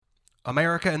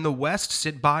America and the West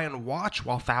sit by and watch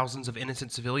while thousands of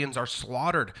innocent civilians are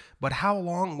slaughtered. But how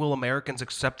long will Americans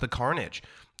accept the carnage?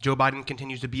 Joe Biden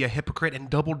continues to be a hypocrite and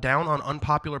double down on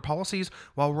unpopular policies,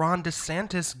 while Ron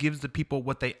DeSantis gives the people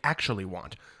what they actually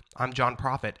want. I'm John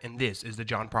Prophet, and this is The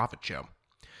John Prophet Show.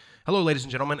 Hello, ladies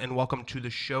and gentlemen, and welcome to the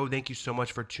show. Thank you so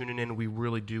much for tuning in. We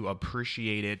really do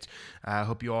appreciate it. I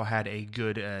hope you all had a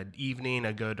good evening,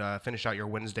 a good finish out your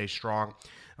Wednesday strong.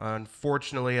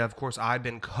 Unfortunately, of course, I've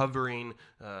been covering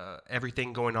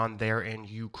everything going on there in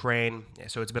Ukraine,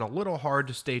 so it's been a little hard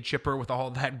to stay chipper with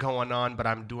all that going on, but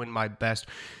I'm doing my best.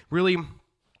 Really,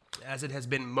 as it has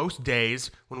been most days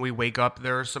when we wake up,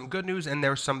 there's some good news and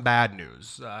there's some bad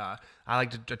news. I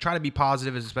like to try to be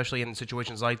positive, especially in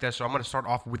situations like this. So I'm going to start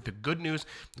off with the good news.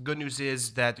 The good news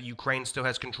is that Ukraine still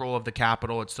has control of the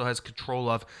capital. It still has control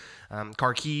of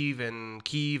Kharkiv and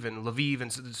Kyiv and Lviv.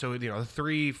 And so, the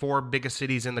 3-4 biggest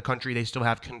cities in the country, they still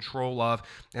have control of.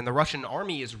 And the Russian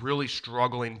army is really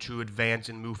struggling to advance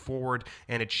and move forward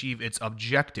and achieve its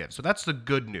objectives. So that's the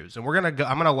good news. And I'm going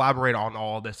to elaborate on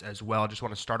all of this as well. I just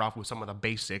want to start off with some of the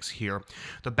basics here.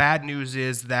 The bad news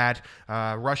is that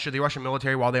the Russian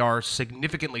military, while they are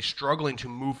significantly struggling to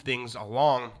move things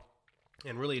along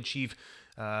and really achieve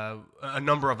a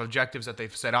number of objectives that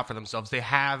they've set out for themselves, they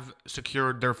have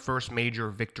secured their first major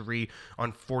victory.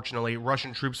 Unfortunately,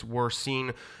 Russian troops were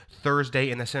seen Thursday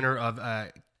in the center of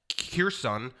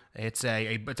Kherson. It's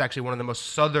actually one of the most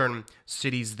southern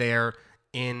cities there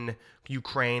in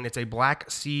Ukraine. It's a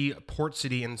Black Sea port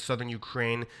city in southern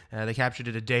Ukraine. They captured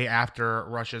it a day after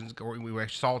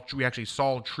we actually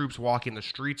saw troops walking the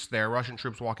streets there, Russian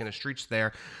troops walking the streets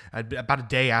there, about a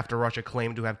day after Russia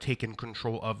claimed to have taken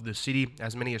control of the city.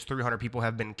 As many as 300 people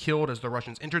have been killed as the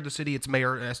Russians entered the city, its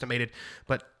mayor estimated,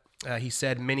 but he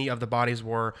said many of the bodies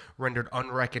were rendered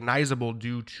unrecognizable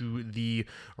due to the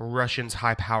Russians'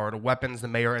 high-powered weapons. The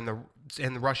mayor and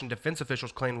the Russian defense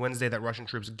officials claimed Wednesday that Russian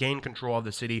troops gained control of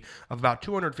the city of about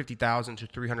 250,000 to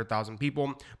 300,000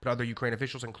 people, but other Ukraine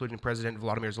officials, including President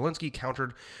Volodymyr Zelensky,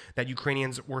 countered that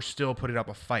Ukrainians were still putting up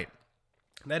a fight.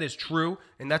 That is true,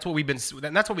 and that's what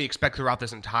we expect throughout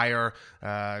this entire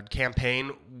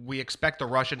campaign. We expect the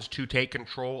Russians to take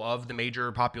control of the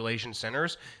major population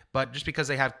centers, but just because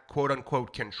they have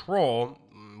quote-unquote control,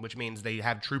 which means they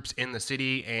have troops in the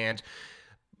city, and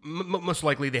most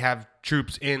likely they have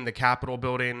troops in the Capitol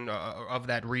building of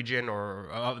that region,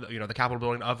 or the Capitol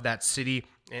building of that city,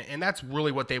 and that's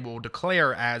really what they will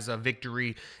declare as a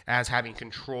victory, as having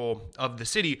control of the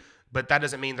city. But that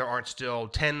doesn't mean there aren't still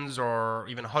tens or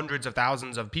even hundreds of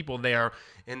thousands of people there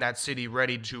in that city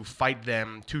ready to fight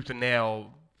them tooth and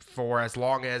nail for as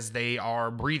long as they are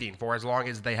breathing, for as long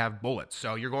as they have bullets.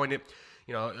 So you're going to,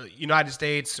 United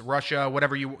States, Russia,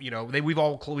 whatever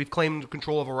we've claimed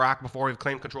control of Iraq before, we've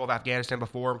claimed control of Afghanistan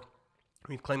before,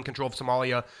 we've claimed control of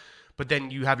Somalia. But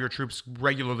then you have your troops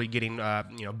regularly getting,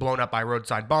 blown up by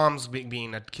roadside bombs,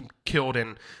 being killed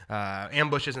in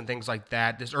ambushes and things like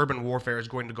that. This urban warfare is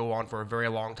going to go on for a very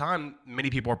long time.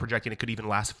 Many people are projecting it could even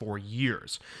last for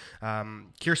years.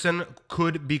 Kherson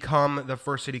could become the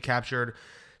first city captured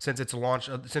since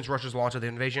Russia's launch of the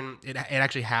invasion. It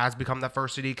actually has become the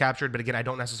first city captured. But again, I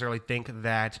don't necessarily think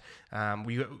that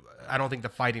I don't think the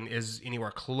fighting is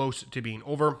anywhere close to being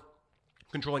over.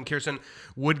 Controlling Kherson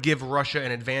would give Russia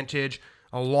an advantage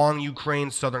along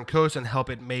Ukraine's southern coast and help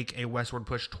it make a westward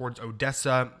push towards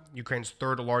Odessa, Ukraine's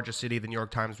third largest city, the New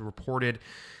York Times reported.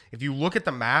 If you look at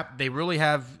the map, they really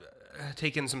have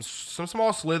taken some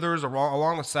small slithers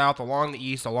along the south, along the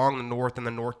east, along the north and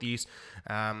the northeast.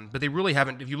 But they really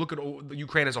haven't, if you look at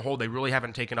Ukraine as a whole, they really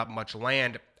haven't taken up much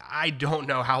land. I don't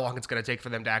know how long it's going to take for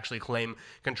them to actually claim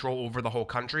control over the whole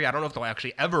country. I don't know if they'll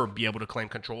actually ever be able to claim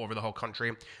control over the whole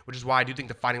country, which is why I do think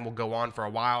the fighting will go on for a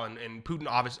while. And Putin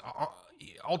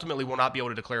ultimately will not be able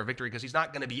to declare a victory because he's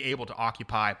not going to be able to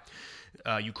occupy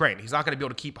Ukraine. He's not going to be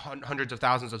able to keep hundreds of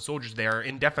thousands of soldiers there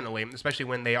indefinitely, especially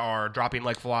when they are dropping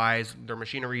like flies, their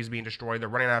machinery is being destroyed, they're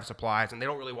running out of supplies, and they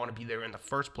don't really want to be there in the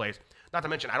first place. Not to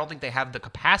mention, I don't think they have the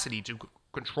capacity to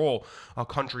control a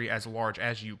country as large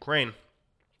as Ukraine.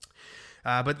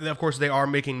 But of course, they are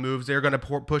making moves. They're going to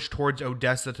push towards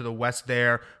Odessa to the west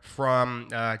there from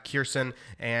Kherson,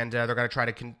 and they're going to try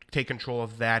to take control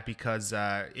of that because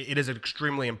it is an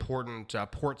extremely important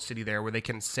port city there where they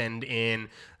can send in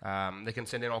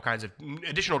all kinds of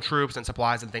additional troops and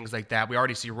supplies and things like that. We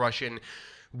already see Russian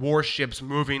warships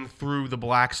moving through the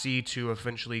Black Sea to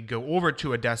eventually go over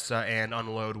to Odessa and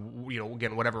unload,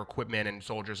 again, whatever equipment and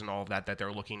soldiers and all of that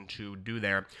they're looking to do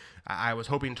there. I was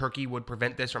hoping Turkey would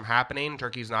prevent this from happening.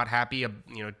 Turkey's not happy.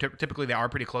 Typically they are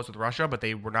pretty close with Russia, but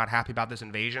they were not happy about this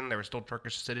invasion. There were still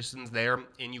Turkish citizens there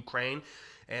in Ukraine.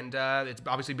 and it's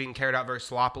obviously being carried out very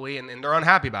sloppily, and they're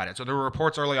unhappy about it. So there were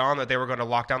reports early on that they were going to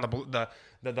lock down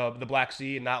the Black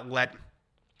Sea and not let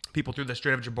people through the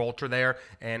Strait of Gibraltar there,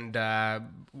 and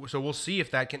so we'll see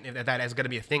if that is going to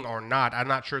be a thing or not. I'm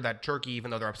not sure that Turkey, even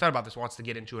though they're upset about this, wants to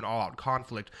get into an all-out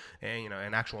conflict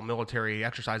and actual military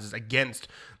exercises against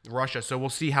Russia. So we'll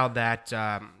see how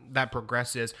that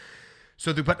progresses.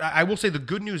 But I will say the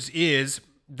good news is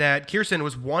that Kherson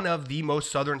was one of the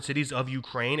most southern cities of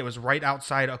Ukraine. It was right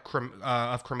outside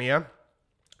of Crimea.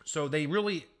 So they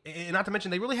really, and not to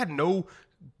mention, they really had no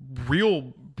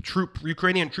real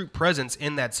Ukrainian troop presence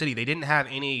in that city. They didn't have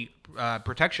any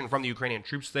protection from the Ukrainian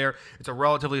troops there. It's a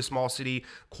relatively small city,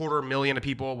 250,000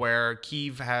 people, where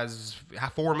Kyiv has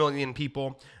 4 million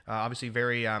people. Obviously,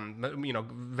 very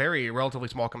very relatively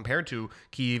small compared to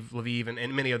Kyiv, Lviv,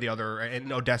 and many of the other,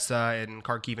 and Odessa and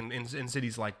Kharkiv, in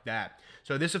cities like that.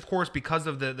 So this, of course, because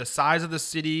of the size of the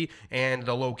city and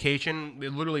the location,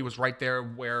 it literally was right there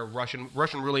where Russian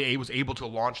really was able to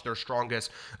launch their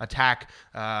strongest attack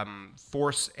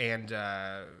force, and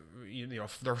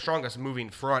their strongest moving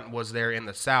front was there in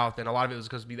the south, and a lot of it was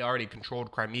because they already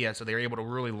controlled Crimea, so they were able to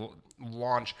really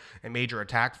launch a major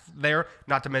attack there.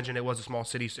 Not to mention it was a small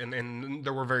city, and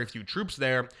there were very few troops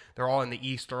there. They're all in the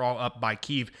east. They're all up by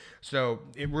Kyiv. So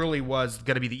it really was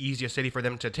going to be the easiest city for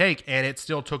them to take, and it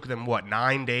still took them,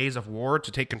 9 days of war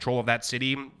to take control of that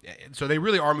city. So they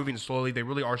really are moving slowly. They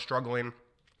really are struggling.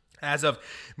 As of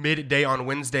midday on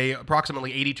Wednesday,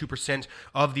 approximately 82%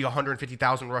 of the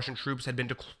 150,000 Russian troops had been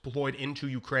deployed into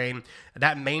Ukraine.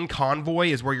 That main convoy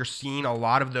is where you're seeing a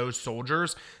lot of those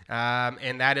soldiers,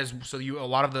 and that is a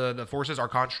lot of the forces are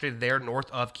concentrated there north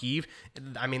of Kyiv.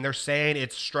 I mean, they're saying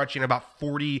it's stretching about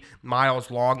 40 miles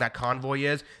long, that convoy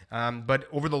is. But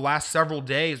over the last several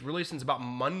days, really since about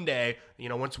Monday,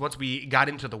 once we got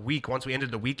into the week, once we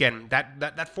ended the weekend,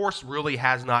 that force really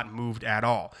has not moved at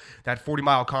all. That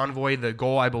 40-mile convoy, the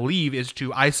goal, I believe, is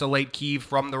to isolate Kyiv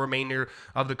from the remainder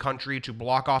of the country, to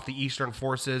block off the eastern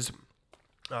forces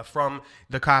from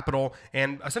the capital,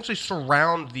 and essentially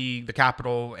surround the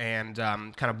capital and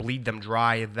kind of bleed them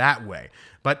dry that way.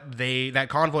 But that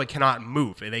convoy cannot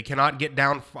move. They cannot get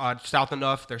down south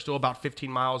enough. They're still about 15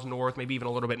 miles north, maybe even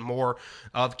a little bit more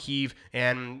of Kyiv,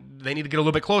 and they need to get a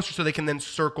little bit closer so they can then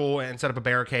circle and set up a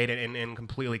barricade and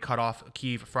completely cut off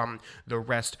Kyiv from the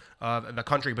rest of the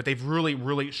country. But they've really,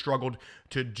 really struggled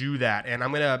to do that, and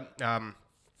I'm going to...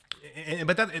 I'm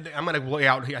going to lay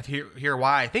out here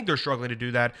why I think they're struggling to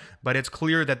do that, but it's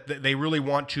clear that they really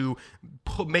want to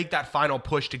make that final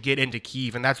push to get into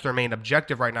Kyiv, and that's their main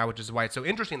objective right now, which is why it's so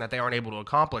interesting that they aren't able to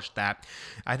accomplish that.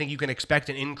 I think you can expect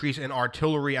an increase in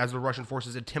artillery as the Russian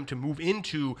forces attempt to move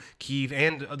into Kyiv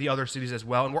and the other cities as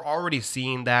well, and we're already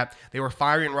seeing that. They were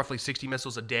firing roughly 60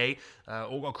 missiles a day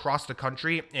across the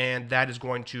country, and that is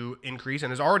going to increase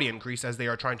and has already increased as they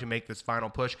are trying to make this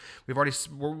final push.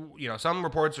 Some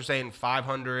reports are saying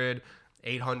 500,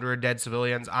 800 dead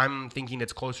civilians. I'm thinking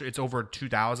it's over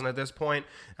 2,000 at this point.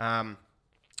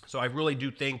 So I really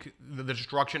do think the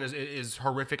destruction is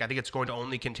horrific. I think it's going to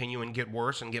only continue and get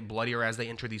worse and get bloodier as they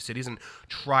enter these cities and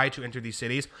try to enter these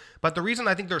cities. But the reason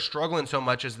I think they're struggling so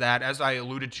much is that, as I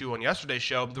alluded to on yesterday's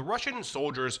show, the Russian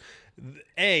soldiers,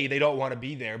 A, they don't want to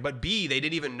be there, but B, they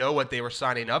didn't even know what they were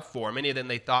signing up for. Many of them,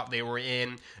 they thought they were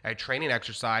in a training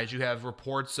exercise. You have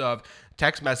reports of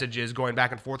text messages going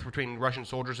back and forth between Russian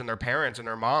soldiers and their parents and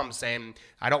their moms saying,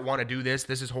 I don't want to do this.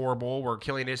 This is horrible. We're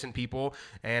killing innocent people.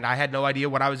 And I had no idea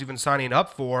what I was even signing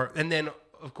up for. And then,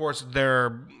 of course,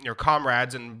 their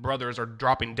comrades and brothers are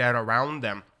dropping dead around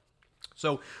them.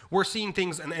 So we're seeing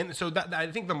things, and so that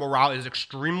I think the morale is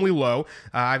extremely low.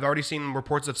 I've already seen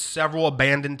reports of several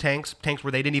abandoned tanks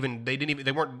where they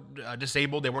weren't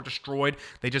disabled, they weren't destroyed,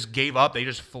 they just gave up, they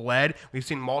just fled. We've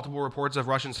seen multiple reports of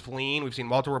Russians fleeing. We've seen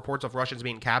multiple reports of Russians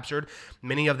being captured.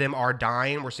 Many of them are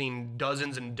dying. We're seeing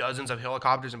dozens and dozens of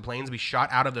helicopters and planes be shot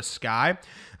out of the sky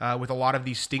with a lot of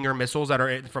these Stinger missiles that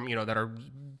are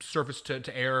surface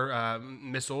to air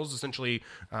missiles, essentially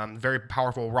very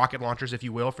powerful rocket launchers, if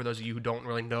you will, for those of you who don't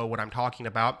really know what I'm talking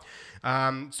about.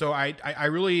 So I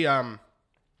really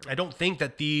I don't think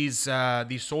that these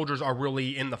soldiers are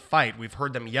really in the fight. We've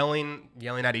heard them yelling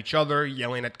at each other,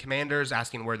 yelling at commanders,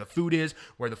 asking where the food is,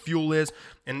 where the fuel is,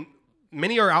 and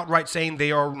many are outright saying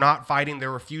they are not fighting. They're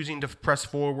refusing to press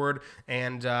forward,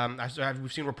 and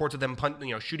we've seen reports of them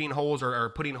shooting holes or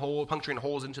puncturing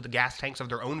holes into the gas tanks of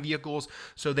their own vehicles,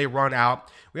 so they run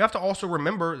out. We have to also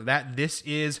remember that this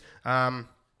is,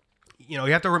 you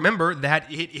have to remember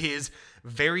that it is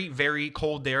very, very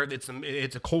cold there. It's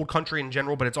a cold country in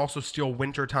general, but it's also still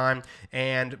winter time,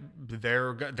 and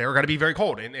they're going to be very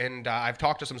cold. And I've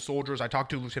talked to some soldiers. I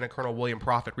talked to Lieutenant Colonel William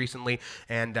Prophet recently,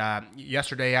 and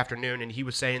yesterday afternoon, and he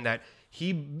was saying that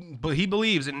he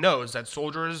believes and knows that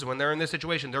soldiers, when they're in this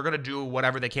situation, they're going to do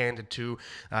whatever they can to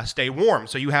stay warm.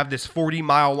 So you have this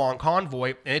 40-mile long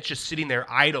convoy, and it's just sitting there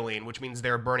idling, which means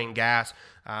they're burning gas.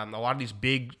 A lot of these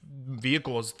big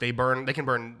vehicles, they can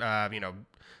burn,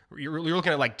 you're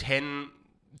looking at like 10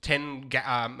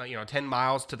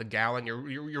 miles to the gallon.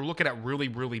 You're looking at really,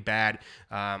 really bad.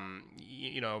 They're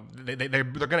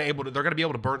going to be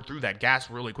able to burn through that gas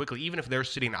really quickly, even if they're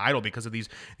sitting idle, because of these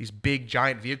big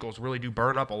giant vehicles really do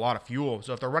burn up a lot of fuel.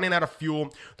 So if they're running out of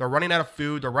fuel, they're running out of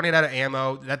food, they're running out of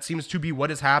ammo. That seems to be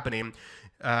what is happening.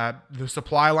 The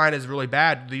supply line is really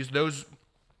bad.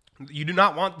 You do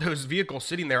not want those vehicles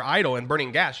sitting there idle and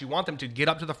burning gas. You want them to get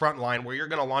up to the front line where you're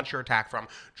going to launch your attack from,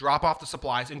 drop off the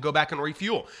supplies, and go back and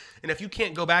refuel. And if you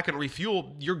can't go back and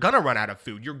refuel, you're going to run out of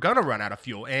food. You're going to run out of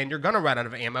fuel, and you're going to run out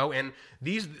of ammo. And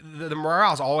the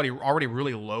morale is already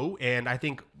really low, and I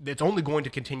think it's only going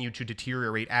to continue to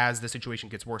deteriorate as the situation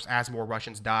gets worse, as more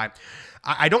Russians die.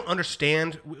 I don't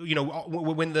understand,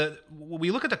 when we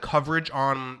look at the coverage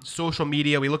on social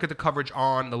media, we look at the coverage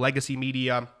on the legacy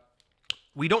media,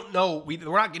 we don't know. We're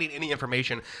not getting any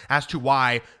information as to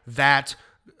why that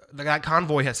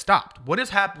convoy has stopped. What has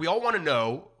happened? We all want to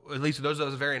know, at least those of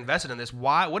us very invested in this,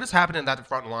 what is happening at the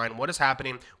front line? What is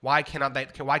happening? Why can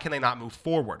they not move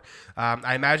forward?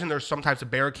 I imagine there's some types of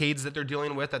barricades that they're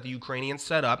dealing with that the Ukrainians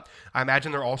set up. I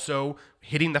imagine they're also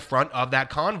hitting the front of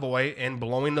that convoy and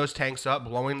blowing those tanks up,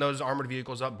 blowing those armored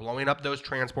vehicles up, blowing up those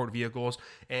transport vehicles,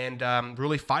 and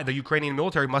really fight. The Ukrainian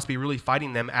military must be really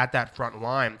fighting them at that front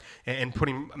line and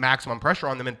putting maximum pressure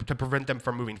on them to prevent them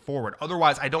from moving forward.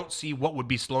 Otherwise, I don't see what would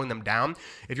be slowing them down.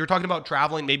 If you're talking about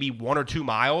traveling maybe 1 or 2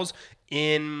 miles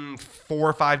in 4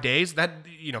 or 5 days,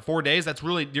 4 days, that's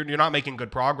really, you're not making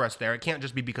good progress there. It can't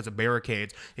just be because of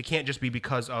barricades. It can't just be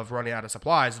because of running out of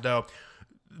supplies, though.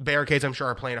 Barricades, I'm sure,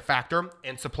 are playing a factor,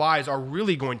 and supplies are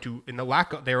really going to, in the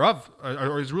lack thereof,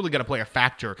 is really going to play a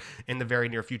factor in the very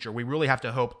near future. We really have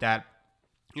to hope that,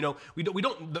 we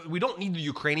don't need the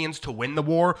Ukrainians to win the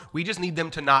war. We just need them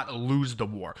to not lose the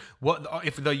war.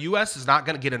 If the U.S. is not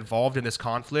going to get involved in this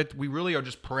conflict, we really are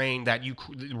just praying that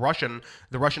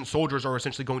the Russian soldiers are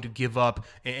essentially going to give up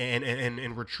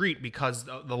and retreat because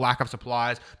of the lack of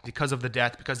supplies, because of the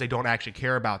death, because they don't actually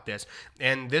care about this.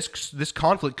 And this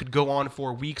conflict could go on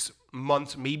for weeks,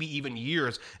 months, maybe even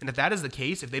years. And if that is the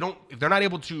case, if they're not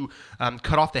able to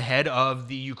cut off the head of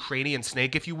the Ukrainian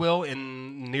snake, if you will,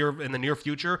 in the near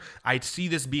future, I see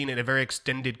this being in a very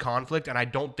extended conflict, and I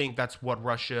don't think that's what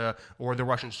Russia or the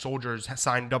Russian soldiers have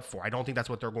signed up for. I don't think that's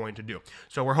what they're going to do.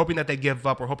 So we're hoping that they give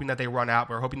up. We're hoping that they run out.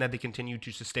 We're hoping that they continue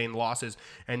to sustain losses,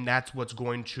 and that's what's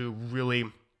going to really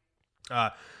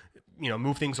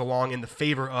move things along in the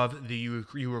favor of the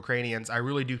Ukrainians. I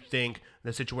really do think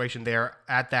the situation there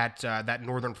at that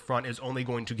northern front is only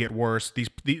going to get worse.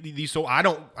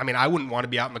 I wouldn't want to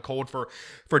be out in the cold for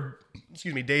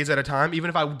days at a time, even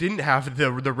if I didn't have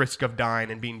the risk of dying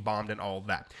and being bombed and all of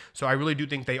that. So I really do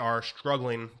think they are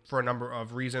struggling for a number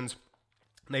of reasons.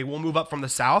 They will move up from the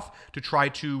south to try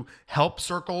to help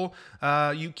circle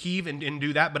Kyiv and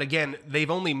do that. But again, they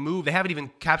haven't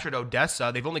even captured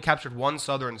Odessa. They've only captured one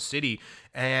southern city.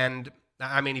 And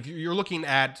I mean, if you're looking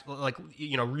at look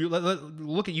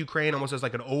at Ukraine almost as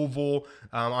like an oval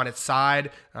on its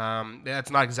side.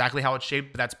 That's not exactly how it's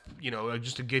shaped, but that's,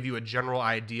 just to give you a general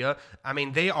idea. I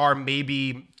mean, they are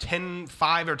maybe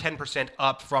 5 or 10%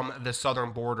 up from the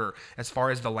southern border as far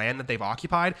as the land that they've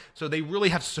occupied. So they really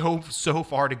have so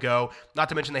far to go. Not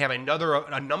to mention they have a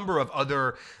number of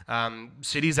other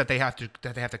cities that they have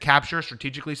to capture,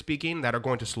 strategically speaking, that are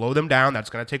going to slow them down.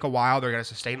 That's going to take a while. They're going to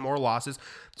sustain more losses.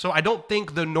 So I don't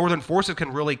think the northern forces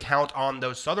can really count on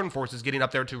those southern forces getting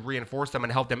up there to reinforce them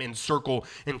and help them encircle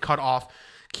and cut off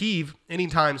Kyiv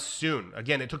anytime soon.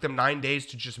 Again, it took them 9 days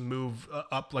to just move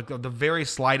up like the very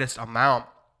slightest amount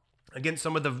against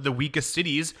some of the weakest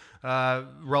cities,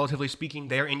 relatively speaking,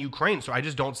 there in Ukraine. So I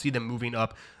just don't see them moving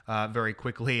up very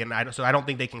quickly, and I don't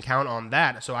think they can count on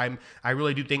that. So I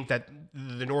really do think that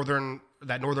the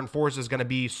northern force is going to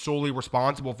be solely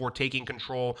responsible for taking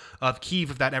control of Kyiv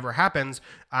if that ever happens.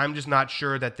 I'm just not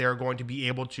sure that they're going to be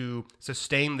able to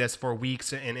sustain this for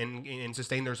weeks and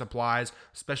sustain their supplies,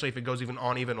 especially if it goes even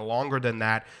longer than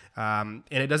that. And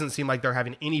it doesn't seem like they're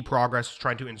having any progress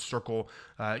trying to encircle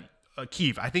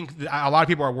Kyiv. I think a lot of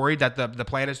people are worried that the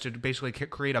plan is to basically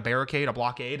create a barricade, a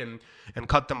blockade, and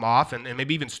cut them off and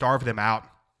maybe even starve them out.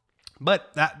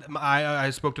 But I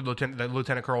spoke to the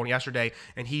lieutenant colonel yesterday,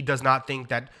 and he does not think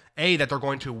that that they're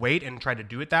going to wait and try to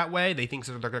do it that way. They think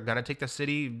that they're going to take the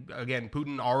city. Again,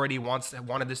 Putin already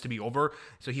wanted this to be over,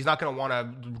 so he's not going to want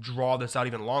to draw this out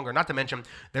even longer. Not to mention,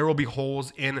 there will be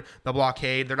holes in the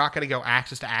blockade. They're not going to go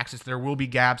axis to axis. There will be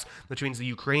gaps, which means the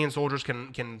Ukrainian soldiers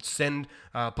can send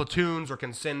platoons or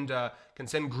can send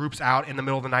groups out in the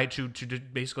middle of the night to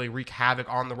basically wreak havoc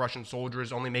on the Russian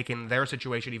soldiers, only making their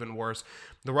situation even worse.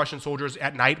 The Russian soldiers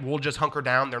at night will just hunker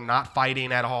down. They're not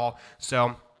fighting at all.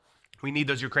 So we need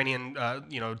those Ukrainian,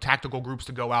 tactical groups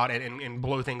to go out and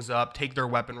blow things up, take their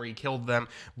weaponry, kill them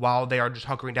while they are just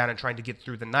hunkering down and trying to get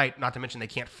through the night. Not to mention they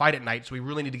can't fight at night, so we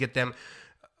really need to get them.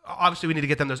 Obviously, we need to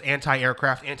get them those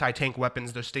anti-aircraft, anti-tank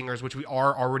weapons, those Stingers, which we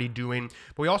are already doing.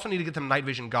 But we also need to get them night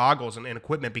vision goggles and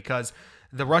equipment, because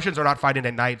the Russians are not fighting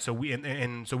at night. So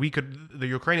the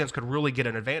Ukrainians could really get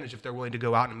an advantage if they're willing to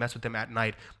go out and mess with them at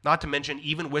night. Not to mention,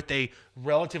 even with a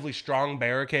relatively strong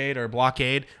barricade or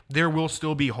blockade, there will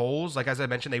still be holes. Like, as I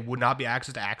mentioned, they would not be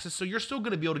axis to axis. So you're still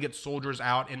going to be able to get soldiers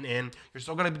out and in. You're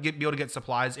still going to be able to get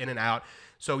supplies in and out.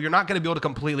 So you're not going to be able to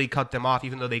completely cut them off,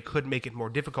 even though they could make it more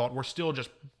difficult. We're still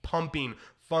just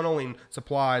funneling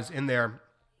supplies in there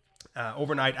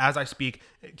overnight as I speak,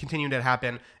 continuing to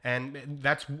happen. And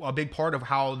that's a big part of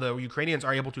how the Ukrainians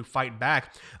are able to fight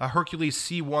back. A Hercules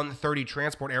C-130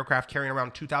 transport aircraft carrying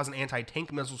around 2,000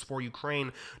 anti-tank missiles for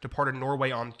Ukraine departed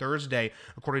Norway on Thursday,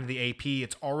 according to the AP.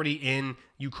 It's already in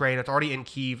Ukraine. It's already in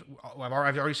Kyiv.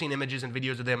 I've already seen images and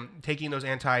videos of them taking those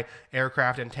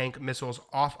anti-aircraft and tank missiles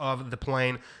off of the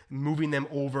plane, moving them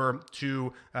over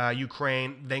to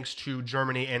Ukraine, thanks to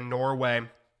Germany and Norway.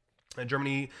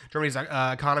 Germany's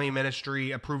economy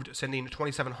ministry approved sending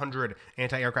 2,700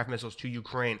 anti-aircraft missiles to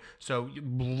Ukraine. So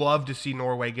love to see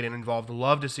Norway getting involved.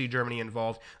 Love to see Germany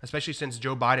involved, especially since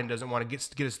Joe Biden doesn't want to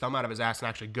get his thumb out of his ass and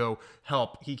actually go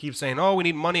help. He keeps saying, "Oh, we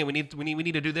need money. We need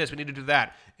to do this. We need to do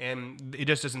that," and it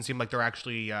just doesn't seem like they're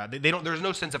actually they don't. There's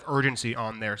no sense of urgency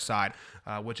on their side,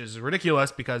 which is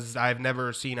ridiculous because I've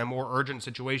never seen a more urgent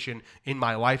situation in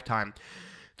my lifetime.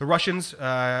 The Russians,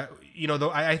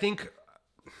 I think.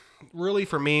 Really,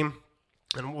 for me,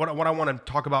 and what I want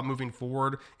to talk about moving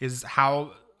forward is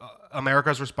how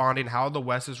America's responding, how the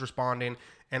West is responding,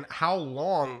 and how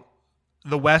long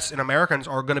the West and Americans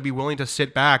are going to be willing to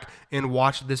sit back and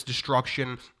watch this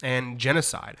destruction and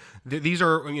genocide. These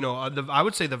are, I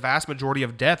would say the vast majority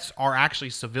of deaths are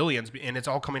actually civilians, and it's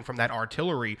all coming from that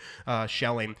artillery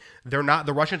shelling.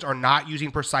 The Russians are not using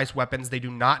precise weapons. They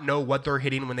do not know what they're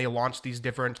hitting when they launch these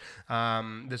different,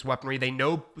 this weaponry. They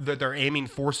know that they're aiming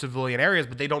for civilian areas,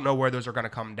 but they don't know where those are going to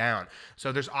come down.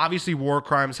 So there's obviously war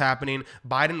crimes happening.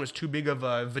 Biden was too big of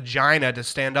a vagina to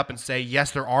stand up and say, yes,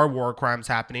 there are war crimes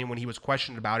happening when he was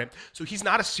questioned about it. So he's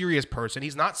not a serious person.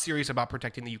 He's not serious about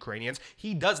protecting the Ukrainians.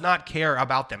 He does not care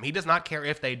about them. He does not care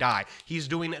if they die. He's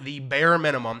doing the bare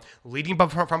minimum, leading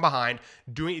from behind,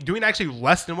 doing actually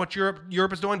less than what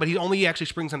Europe is doing, but he only actually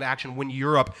springs into action when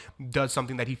Europe does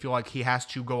something that he feels like he has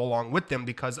to go along with them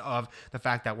because of the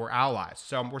fact that we're allies.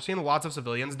 So we're seeing lots of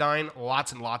civilians dying,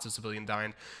 lots and lots of civilians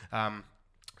dying,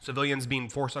 civilians being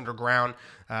forced underground,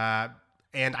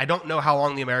 and I don't know how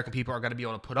long the American people are going to be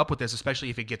able to put up with this, especially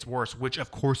if it gets worse, which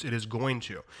of course it is going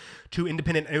to. Two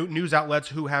independent news outlets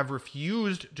who have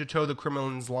refused to toe the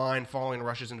Kremlin's line following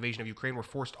Russia's invasion of Ukraine were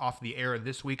forced off the air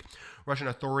this week. Russian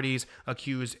authorities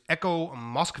accuse Echo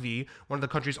Moskvy, one of the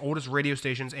country's oldest radio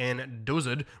stations, and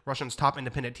Dozhd, Russia's top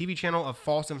independent TV channel, of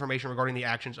false information regarding the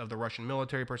actions of the Russian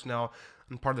military personnel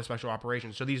and part of the special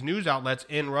operations. So these news outlets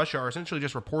in Russia are essentially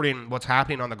just reporting what's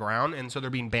happening on the ground, and so they're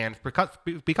being banned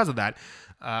because of that.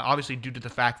 Obviously, due to the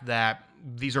fact that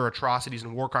these are atrocities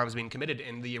and war crimes being committed,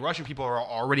 and the Russian people are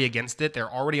already against it. They're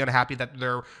already unhappy that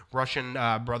their Russian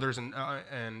brothers and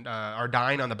are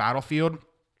dying on the battlefield.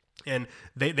 And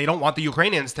they don't want the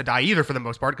Ukrainians to die either, for the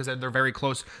most part, because they're very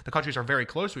close. The countries are very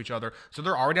close to each other. So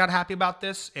they're already not happy about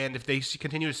this. And if they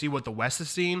continue to see what the West is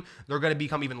seeing, they're going to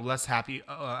become even less happy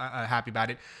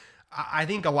about it. I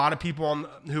think a lot of people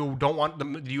who don't want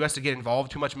the U.S. to get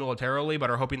involved too much militarily, but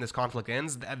are hoping this conflict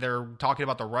ends, they're talking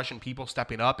about the Russian people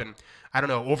stepping up and, I don't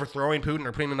know, overthrowing Putin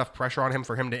or putting enough pressure on him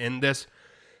for him to end this.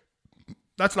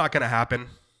 That's not going to happen.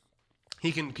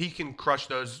 He can crush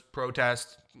those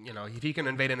protests. If he can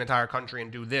invade an entire country and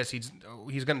do this, he's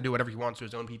going to do whatever he wants to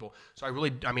his own people. So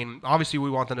obviously we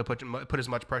want them to put as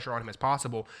much pressure on him as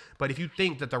possible. But if you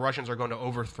think that the Russians are going to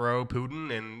overthrow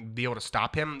Putin and be able to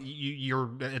stop him,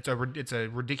 it's a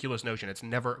ridiculous notion. It's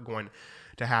never going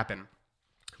to happen.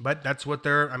 But that's what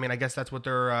they're. I mean, I guess that's what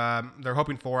they're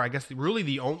hoping for. I guess really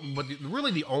the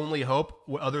only hope,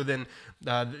 other than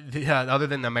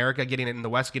America getting it in the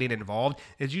West getting involved,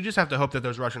 is you just have to hope that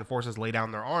those Russian forces lay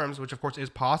down their arms, which of course is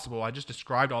possible. I just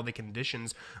described all the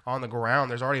conditions on the ground.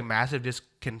 There's already massive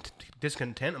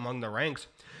discontent among the ranks,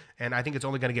 and I think it's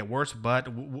only going to get worse. But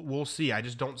we'll see. I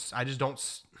just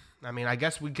don't. I mean, I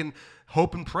guess we can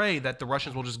hope and pray that the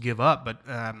Russians will just give up, but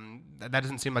that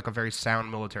doesn't seem like a very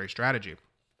sound military strategy.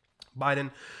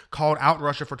 Biden called out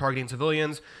Russia for targeting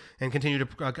civilians and continued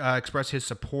to express his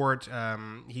support.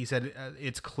 He said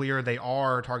it's clear they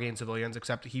are targeting civilians,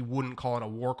 except he wouldn't call it a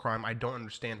war crime. I don't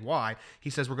understand why. He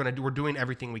says we're doing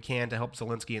everything we can to help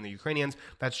Zelensky and the Ukrainians.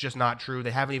 That's just not true.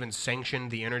 They haven't even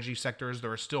sanctioned the energy sectors.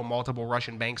 There are still multiple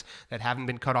Russian banks that haven't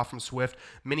been cut off from SWIFT.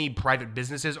 Many private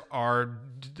businesses are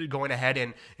going ahead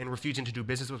and refusing to do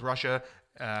business with Russia,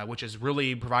 which is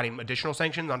really providing additional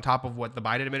sanctions on top of what the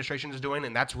Biden administration is doing,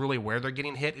 and that's really where they're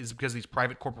getting hit, is because these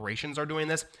private corporations are doing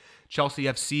this. Chelsea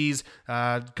FC's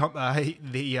one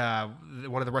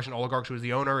of the Russian oligarchs who is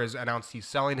the owner has announced he's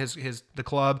selling the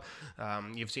club.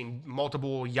 You've seen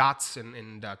multiple yachts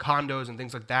and condos and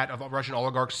things like that of Russian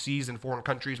oligarchs seized in foreign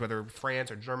countries, whether France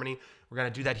or Germany. We're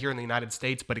going to do that here in the United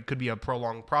States, but it could be a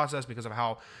prolonged process because of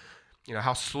how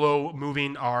slow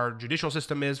moving our judicial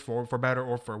system is, for better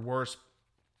or for worse.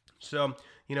 So,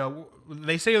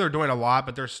 they say they're doing a lot,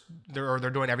 but they're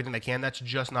doing everything they can. That's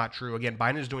just not true. Again,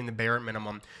 Biden is doing the bare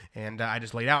minimum, and I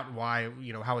just laid out why,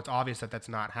 how it's obvious that that's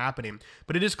not happening.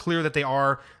 But it is clear that they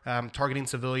are targeting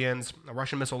civilians. A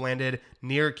Russian missile landed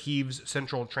near Kyiv's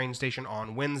central train station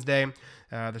on Wednesday.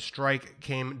 The strike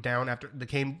came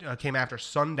after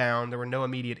sundown. There were no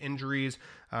immediate injuries.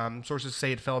 Sources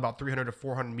say it fell about 300 to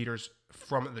 400 meters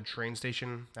from the train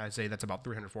station. I'd say that's about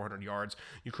 300, 400 yards.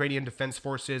 Ukrainian defense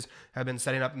forces have been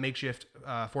setting up makeshift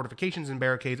fortifications and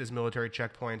barricades as military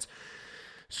checkpoints.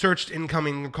 Searched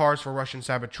incoming cars for Russian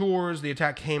saboteurs. The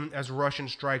attack came as Russian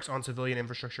strikes on civilian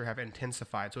infrastructure have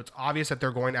intensified. So it's obvious that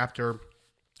they're going after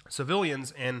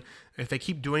civilians, and if they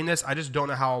keep doing this, I just don't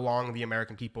know how long the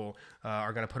American people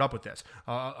are going to put up with this.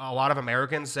 A lot of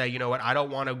Americans say, we don't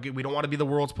want to be the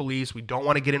world's police. We don't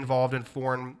want to get involved in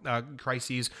foreign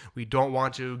crises. We don't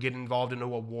want to get involved into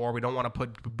a war. We don't want to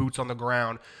put boots on the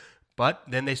ground. But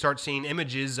then they start seeing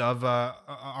images of our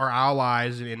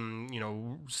allies and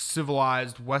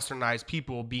civilized, westernized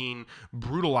people being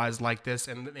brutalized like this,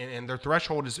 and their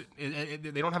threshold is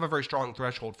they don't have a very strong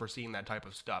threshold for seeing that type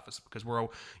of stuff. It's because we're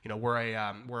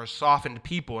a softened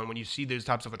people, and when you see those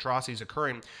types of atrocities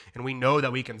occurring, and we know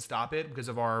that we can stop it because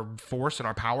of our force and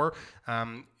our power,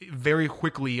 very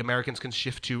quickly Americans can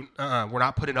shift to we're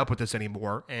not putting up with this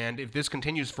anymore. And if this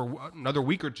continues for another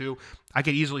week or two, I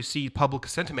could easily see public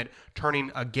sentiment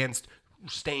turning against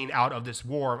staying out of this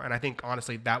war, and I think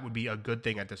honestly that would be a good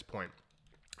thing at this point.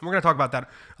 And we're going to talk about that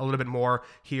a little bit more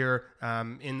here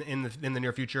in the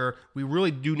near future. We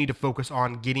really do need to focus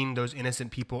on getting those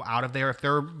innocent people out of there. If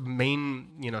their main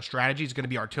strategy is going to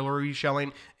be artillery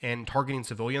shelling and targeting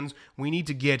civilians, we need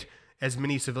to get as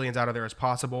many civilians out of there as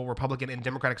possible. Republican and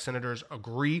Democratic senators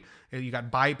agree. You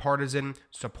got bipartisan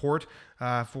support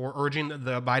for urging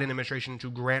the Biden administration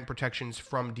to grant protections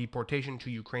from deportation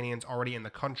to Ukrainians already in the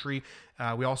country.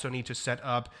 We also need to set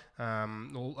up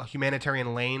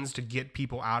humanitarian lanes to get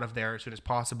people out of there as soon as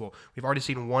possible. We've already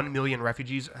seen 1 million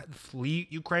refugees flee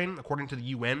Ukraine, according to the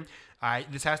UN.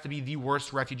 This has to be the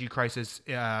worst refugee crisis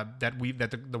that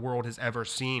the world has ever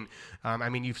seen.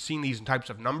 You've seen these types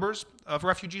of numbers of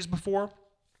refugees before,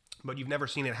 but you've never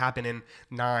seen it happen in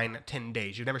 9-10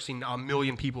 days. You've never seen 1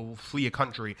 million people flee a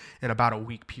country in about a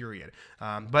week period.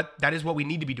 But that is what we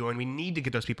need to be doing. We need to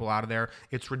get those people out of there.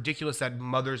 It's ridiculous that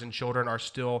mothers and children are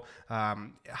still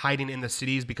hiding in the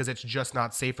cities because it's just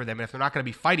not safe for them. And if they're not going to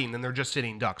be fighting, then they're just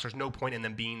sitting ducks. There's no point in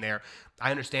them being there. I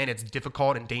understand it's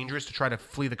difficult and dangerous to try to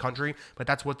flee the country, but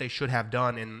that's what they should have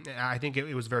done. And I think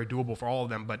it was very doable for all of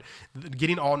them. But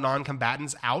getting all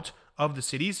non-combatants out of the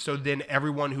cities, so then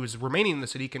everyone who is remaining in the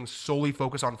city can solely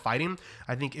focus on fighting,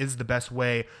 I think is the best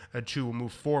way to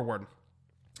move forward.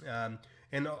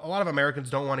 And a lot of Americans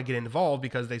don't want to get involved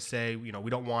because they say, we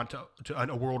don't want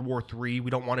a World War III. We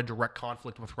don't want a direct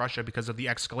conflict with Russia because of the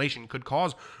escalation could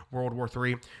cause World War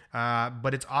III.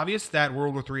 But it's obvious that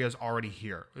World War III is already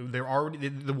here.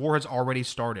 The war has already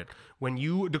started. When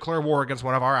you declare war against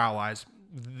one of our allies,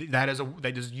 that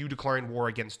is you declaring war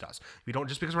against us. We don't,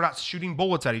 just because we're not shooting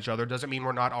bullets at each other doesn't mean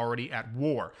we're not already at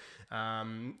war.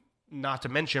 Not to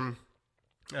mention,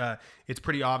 it's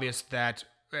pretty obvious that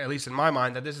at least in my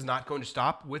mind, that this is not going to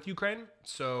stop with Ukraine.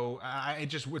 So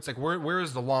it's like, where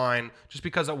is the line? Just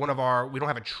because we don't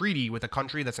have a treaty with a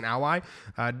country that's an ally,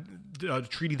 a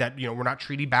treaty that, we're not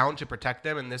treaty bound to protect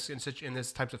them in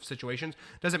this types of situations,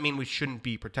 doesn't mean we shouldn't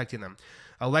be protecting them.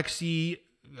 Alexei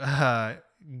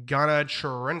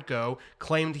Gonacharenko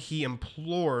claimed he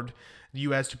implored the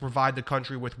U.S. to provide the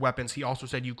country with weapons. He also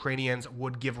said Ukrainians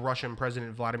would give Russian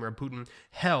President Vladimir Putin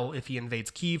hell if he invades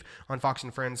Kyiv. On Fox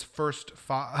and Friends,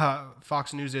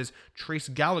 Fox News' Trace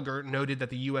Gallagher noted that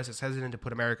the U.S. is hesitant to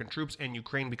put American troops in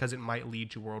Ukraine because it might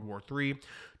lead to World War III,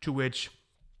 to which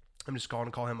I'm just going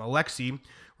to call him Alexei,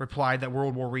 replied that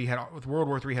World War III had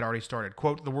already started.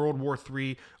 Quote, the World War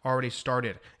III already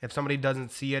started. If somebody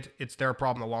doesn't see it, it's their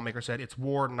problem, the lawmaker said. It's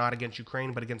war not against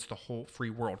Ukraine, but against the whole free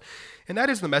world. And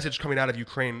that is the message coming out of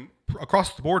Ukraine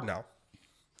across the board now.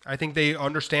 I think they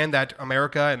understand that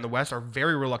America and the West are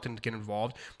very reluctant to get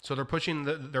involved, so they're pushing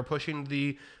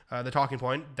the talking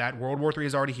point that World War III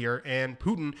is already here, and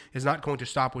Putin is not going to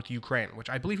stop with Ukraine, which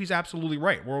I believe he's absolutely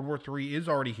right. World War III is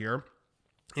already here.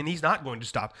 And he's not going to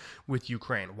stop with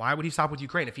Ukraine. Why would he stop with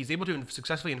Ukraine? If he's able to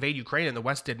successfully invade Ukraine and the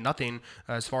West did nothing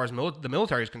as far as the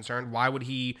military is concerned, why would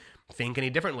he think any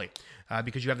differently?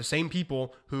 Because you have the same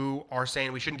people who are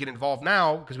saying we shouldn't get involved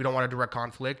now because we don't want a direct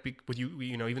conflict with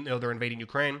even though they're invading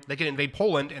Ukraine. They can invade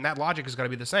Poland, and that logic is going to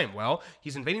be the same. Well,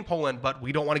 he's invading Poland, but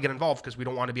we don't want to get involved because we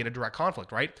don't want to be in a direct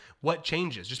conflict, right? What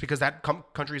changes? Just because that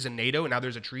country is in NATO and now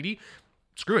there's a treaty?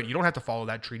 Screw it. You don't have to follow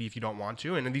that treaty if you don't want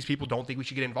to. And these people don't think we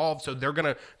should get involved. So they're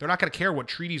not going to care what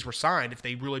treaties were signed if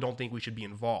they really don't think we should be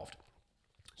involved.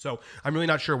 So I'm really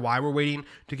not sure why we're waiting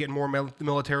to get more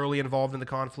militarily involved in the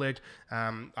conflict.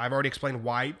 I've already explained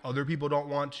why other people don't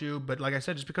want to. But like I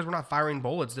said, just because we're not firing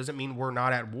bullets doesn't mean we're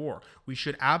not at war. We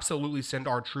should absolutely send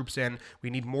our troops in. We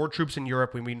need more troops in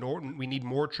Europe. We need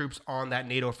more troops on that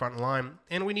NATO front line.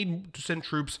 And we need to send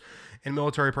troops and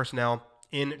military personnel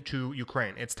into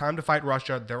Ukraine. It's time to fight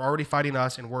Russia. They're already fighting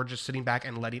us, and we're just sitting back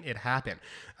and letting it happen.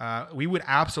 We would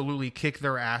absolutely kick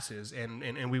their asses,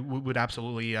 and we would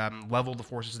absolutely level the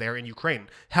forces there in Ukraine.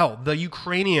 Hell, the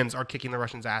Ukrainians are kicking the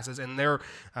Russians' asses, and they're,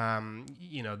 that's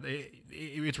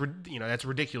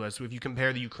ridiculous. If you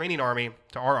compare the Ukrainian army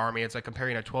to our army, it's like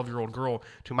comparing a 12-year-old girl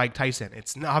to Mike Tyson.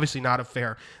 It's obviously not a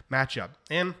fair matchup.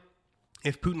 And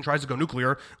if Putin tries to go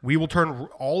nuclear, we will turn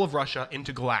all of Russia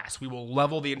into glass. We will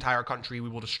level the entire country. We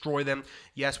will destroy them.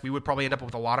 Yes, we would probably end up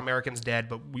with a lot of Americans dead,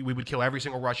 but we would kill every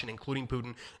single Russian, including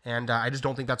Putin. And I just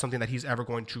don't think that's something that he's ever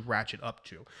going to ratchet up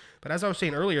to. But as I was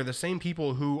saying earlier, the same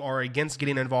people who are against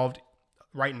getting involved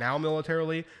right now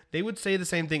militarily, they would say the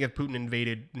same thing if Putin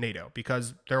invaded NATO,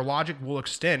 because their logic will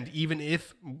extend even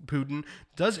if Putin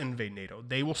does invade NATO.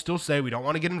 They will still say we don't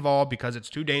want to get involved because it's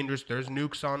too dangerous. There's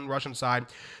nukes on Russian side.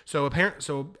 So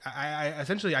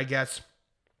I guess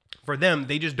for them,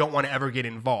 they just don't want to ever get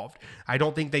involved. I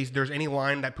don't think there's any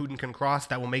line that Putin can cross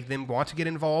that will make them want to get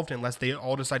involved unless they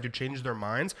all decide to change their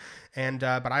minds. And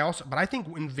but I think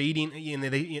invading,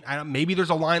 maybe there's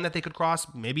a line that they could cross.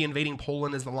 Maybe invading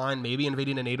Poland is the line. Maybe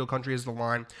invading a NATO country is the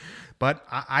line. But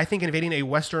I think invading a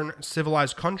Western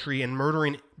civilized country and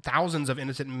murdering thousands of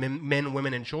innocent men,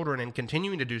 women, and children and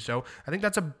continuing to do so, I think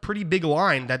that's a pretty big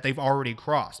line that they've already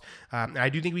crossed. And I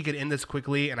do think we could end this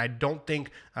quickly, and I don't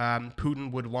think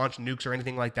Putin would launch nukes or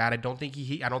anything like that. I don't think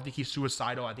he's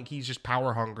suicidal. I think he's just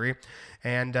power hungry.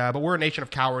 And but we're a nation of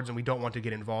cowards, and we don't want to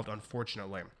get involved,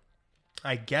 unfortunately.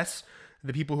 I guess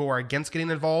the people who are against getting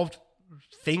involved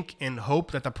think and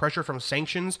hope that the pressure from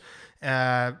sanctions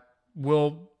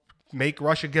will make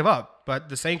Russia give up. But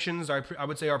the sanctions, I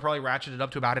would say, are probably ratcheted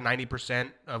up to about a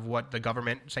 90% of what the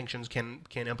government sanctions can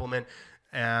implement.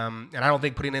 And I don't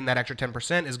think putting in that extra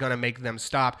 10% is going to make them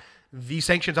stop. These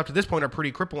sanctions up to this point are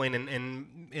pretty crippling,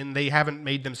 and they haven't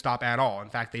made them stop at all. In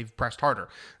fact, they've pressed harder.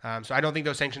 So I don't think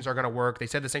those sanctions are going to work. They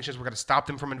said the sanctions were going to stop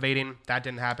them from invading. That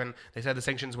didn't happen. They said the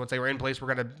sanctions, once they were in place,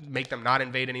 were going to make them not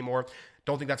invade anymore.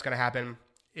 Don't think that's going to happen.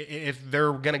 If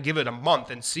they're going to give it a month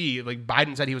and see, like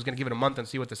Biden said he was going to give it a month and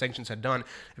see what the sanctions had done.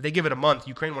 If they give it a month,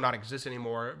 Ukraine will not exist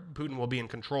anymore. Putin will be in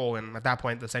control, and at that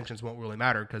point, the sanctions won't really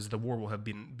matter because the war will have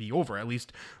be over, at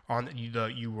least on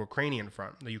the Ukrainian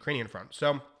front.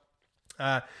 So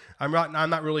I'm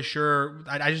not really sure.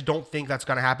 I just don't think that's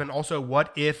going to happen. Also,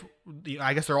 what if?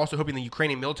 I guess they're also hoping the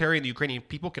Ukrainian military and the Ukrainian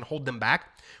people can hold them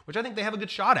back, which I think they have a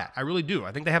good shot at. I really do.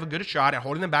 I think they have a good shot at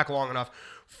holding them back long enough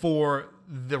for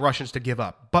the Russians to give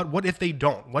up. But what if they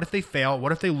don't? What if they fail?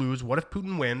 What if they lose? What if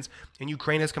Putin wins and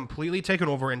Ukraine is completely taken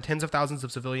over and tens of thousands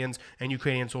of civilians and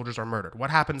Ukrainian soldiers are murdered? What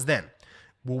happens then?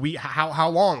 Will we? How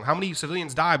long? How many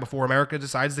civilians die before America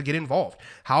decides to get involved?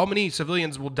 How many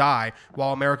civilians will die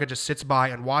while America just sits by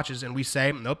and watches, and we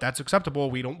say, nope, that's acceptable.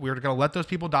 We're going to let those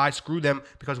people die. Screw them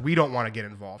because we don't want to get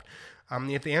involved.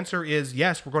 If the answer is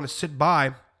yes, we're going to sit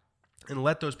by and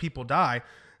let those people die.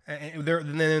 And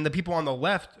then the people on the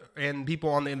left and people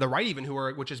on the right, even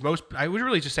which is most, I would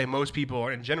really just say most people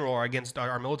in general are against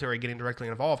our military getting directly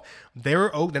involved.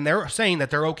 They're saying that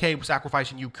they're okay with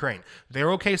sacrificing Ukraine.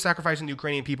 They're okay sacrificing the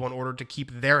Ukrainian people in order to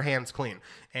keep their hands clean.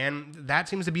 And that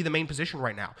seems to be the main position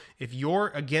right now. If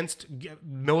you're against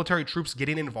military troops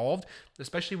getting involved,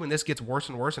 especially when this gets worse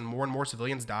and worse and more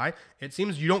civilians die, it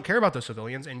seems you don't care about those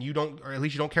civilians, and or at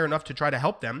least you don't care enough to try to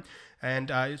help them.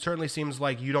 And it certainly seems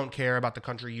like you don't care about the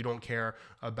country. You don't care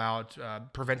about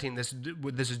preventing this.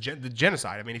 This is the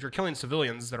genocide. I mean, if you're killing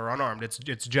civilians that are unarmed,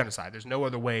 it's genocide. There's no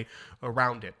other way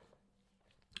around it.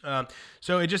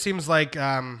 So it just seems like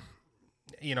that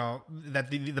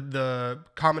the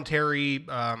commentary,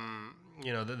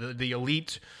 the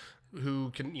elite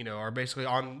who can are basically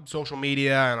on social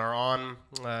media and are on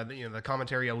the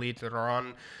commentary elite that are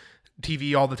on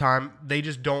TV all the time, they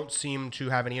just don't seem to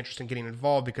have any interest in getting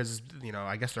involved because,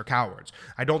 I guess they're cowards.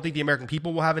 I don't think the American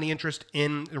people will have any interest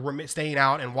in staying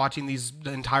out and watching this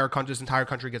entire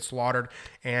country get slaughtered.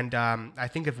 And I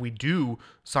think if we do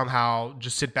somehow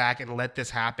just sit back and let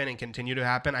this happen and continue to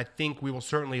happen, I think we will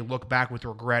certainly look back with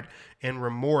regret and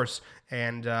remorse.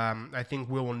 And I think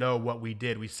we will know what we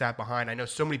did. We sat behind. I know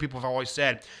so many people have always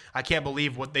said, I can't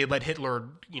believe what they let Hitler,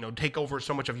 take over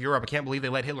so much of Europe. I can't believe they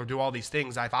let Hitler do all these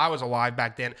things. If I was alive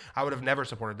back then, I would have never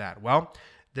supported that. Well,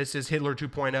 this is Hitler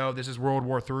 2.0. This is World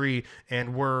War III,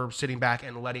 and we're sitting back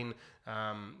and letting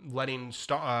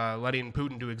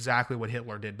Putin do exactly what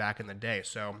Hitler did back in the day.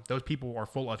 So those people are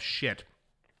full of shit.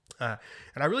 And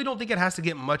I really don't think it has to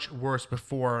get much worse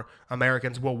before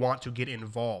Americans will want to get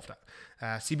involved.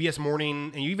 CBS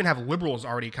Morning, and you even have liberals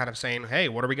already kind of saying, hey,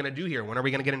 what are we going to do here? When are we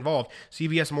going to get involved?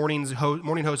 CBS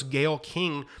morning host Gayle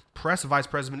King pressed Vice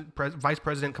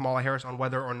President Kamala Harris on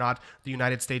whether or not the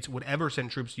United States would ever send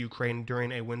troops to Ukraine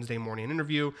during a Wednesday morning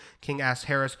interview. King asked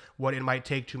Harris what it might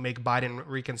take to make Biden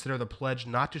reconsider the pledge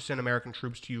not to send American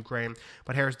troops to Ukraine,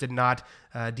 but Harris did not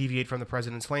deviate from the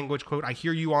president's language. Quote, I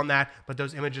hear you on that, but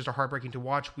those images are heartbreaking to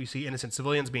watch. We see innocent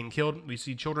civilians being killed. We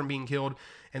see children being killed,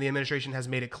 and the administration has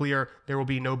made it clear there will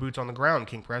be no boots on the ground,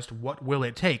 King pressed. What will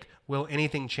it take? Will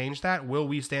anything change that? Will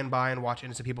we stand by and watch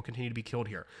innocent people continue to be killed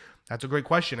here? That's a great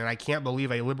question, and I can't believe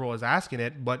a liberal is asking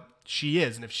it, but she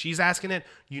is. And if she's asking it,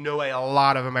 a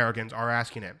lot of Americans are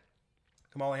asking it.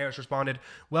 Kamala Harris responded,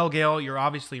 well, Gayle, you're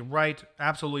obviously right,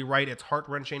 absolutely right. It's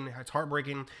heart-wrenching, it's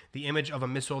heartbreaking. The image of a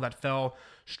missile that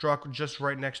struck just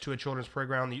right next to a children's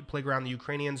playground. The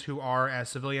Ukrainians who are, as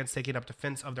civilians, taking up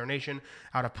defense of their nation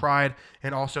out of pride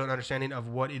and also an understanding of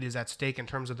what it is at stake in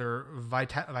terms of their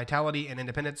vitality and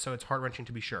independence, so it's heart-wrenching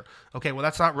to be sure. Okay, well,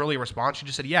 that's not really a response. She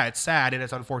just said, yeah, it's sad and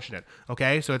it's unfortunate.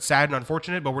 Okay, so it's sad and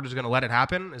unfortunate, but we're just going to let it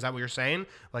happen? Is that what you're saying?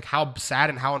 Like, how sad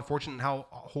and how unfortunate and how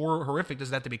horrific does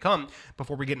that have to become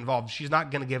before we get involved? She's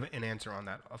not going to give an answer on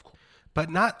that, of course.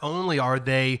 But not only are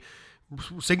they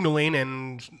signaling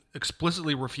and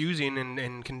explicitly refusing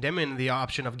and condemning the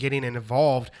option of getting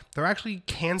involved, they're actually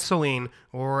canceling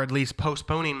or at least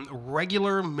postponing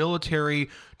regular military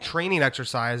training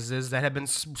exercises that had been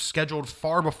scheduled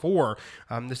far before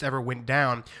this ever went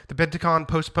down. The Pentagon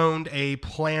postponed a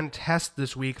planned test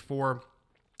this week for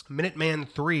Minuteman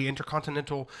III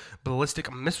intercontinental ballistic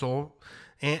missile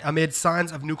amid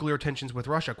signs of nuclear tensions with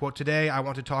Russia. Quote, today, I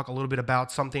want to talk a little bit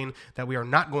about something that we are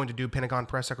not going to do, Pentagon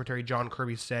Press Secretary John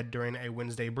Kirby said during a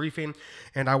Wednesday briefing.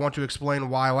 And I want to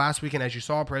explain why last weekend, as you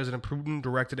saw, President Putin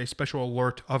directed a special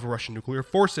alert of Russian nuclear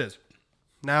forces.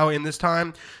 Now, in this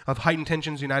time of heightened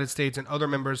tensions, the United States and other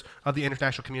members of the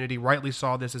international community rightly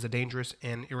saw this as a dangerous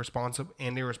and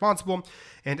irresponsible,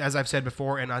 and as I've said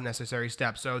before, an unnecessary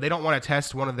step. So they don't want to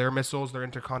test one of their missiles, their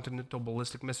intercontinental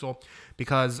ballistic missile,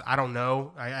 because, I don't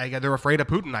know, they're afraid of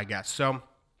Putin, I guess. So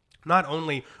not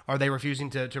only are they refusing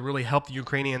to really help the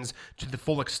Ukrainians to the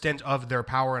full extent of their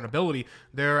power and ability,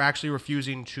 they're actually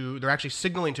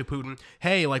signaling to Putin,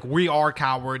 hey, like, we are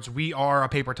cowards, we are a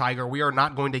paper tiger, we are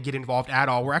not going to get involved at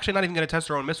all. We're actually not even going to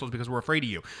test our own missiles because we're afraid of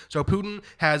you. So Putin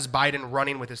has Biden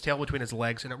running with his tail between his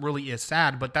legs, and it really is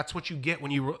sad, but that's what you get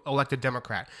when you elect a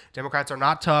Democrat. Democrats are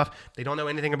not tough, they don't know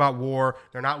anything about war,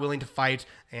 they're not willing to fight,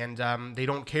 and they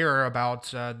don't care about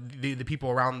the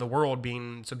people around the world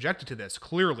being subjected to this,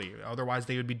 clearly. Otherwise,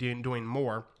 they would be doing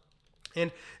more.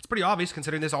 And it's pretty obvious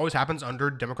considering this always happens under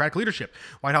Democratic leadership.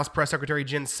 White House Press Secretary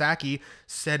Jen Psaki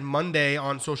said Monday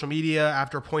on social media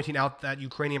after pointing out that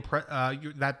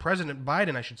that President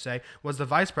Biden, I should say, was the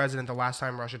vice president the last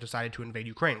time Russia decided to invade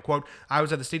Ukraine. Quote, I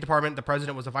was at the State Department. The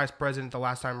president was the vice president the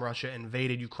last time Russia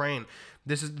invaded Ukraine.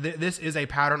 This is a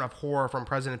pattern of horror from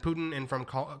President Putin and from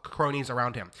cronies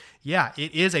around him. Yeah,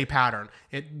 it is a pattern.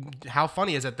 How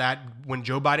funny is it that when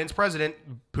Joe Biden's president,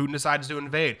 Putin decides to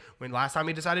invade? When last time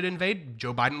he decided to invade,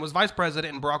 Joe Biden was vice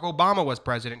president and Barack Obama was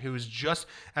president, who was just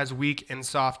as weak and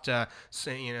soft, and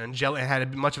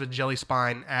had much of a jelly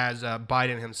spine as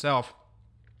Biden himself.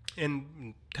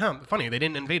 And funny, they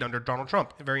didn't invade under Donald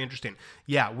Trump. Very interesting.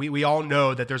 Yeah, we all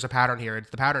know that there's a pattern here. It's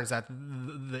the pattern is that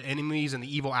the enemies and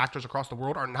the evil actors across the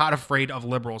world are not afraid of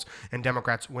liberals and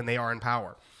Democrats when they are in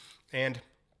power. And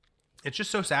it's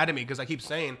just so sad to me because I keep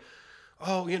saying,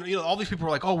 oh, all these people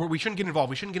are like, oh, we shouldn't get involved.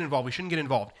 We shouldn't get involved. We shouldn't get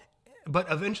involved.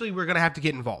 But eventually we're going to have to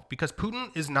get involved because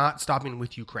Putin is not stopping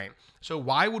with Ukraine. So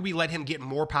why would we let him get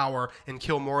more power and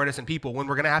kill more innocent people when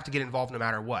we're going to have to get involved no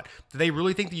matter what? Do they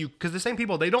really think because the same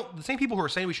people who are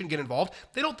saying we shouldn't get involved,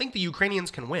 they don't think the Ukrainians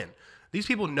can win. These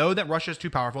people know that Russia is too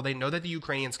powerful. They know that the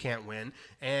Ukrainians can't win.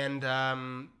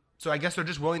 And, so I guess they're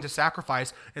just willing to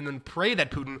sacrifice and then pray that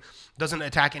Putin doesn't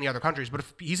attack any other countries. But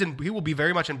if he will be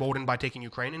very much emboldened by taking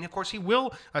Ukraine, and of course he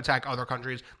will attack other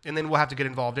countries, and then we'll have to get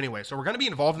involved anyway. So we're going to be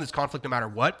involved in this conflict no matter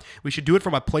what. We should do it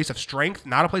from a place of strength,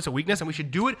 not a place of weakness, and we should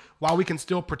do it while we can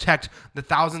still protect the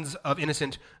thousands of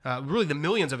innocent, really the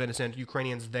millions of innocent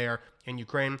Ukrainians there in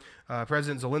Ukraine.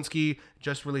 President Zelensky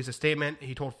just released a statement.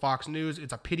 He told Fox News,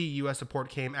 it's a pity U.S. support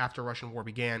came after Russian war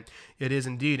began. It is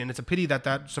indeed, and it's a pity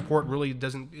that support really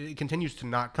it continues to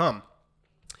not come.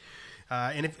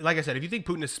 And like I said, if you think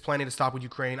Putin is planning to stop with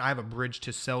Ukraine, I have a bridge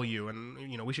to sell you. And,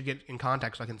 we should get in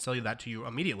contact so I can sell you that to you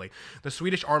immediately. The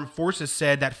Swedish Armed Forces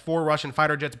said that 4 Russian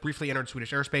fighter jets briefly entered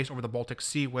Swedish airspace over the Baltic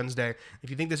Sea Wednesday.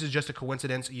 If you think this is just a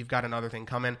coincidence, you've got another thing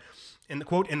coming. In the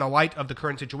quote, in the light of the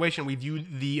current situation, we view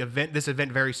this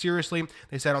event very seriously,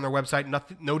 they said on their website,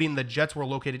 noting the jets were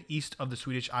located east of the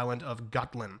Swedish island of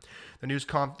Gotland. The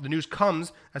news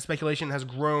comes as speculation has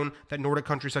grown that Nordic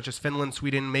countries such as Finland,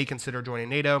 Sweden may consider joining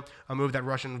NATO, a move that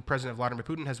Russian President Vladimir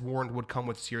Putin has warned would come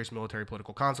with serious military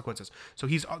political consequences. So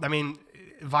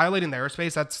violating the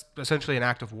airspace, that's essentially an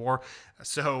act of war.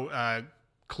 So,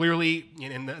 clearly,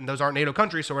 and those aren't NATO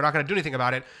countries, so we're not going to do anything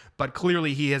about it, but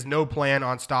clearly he has no plan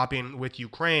on stopping with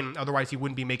Ukraine. Otherwise, he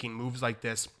wouldn't be making moves like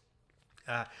this.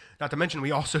 Not to mention,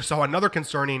 we also saw another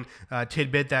concerning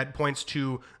tidbit that points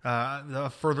to the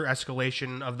further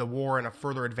escalation of the war and a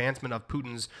further advancement of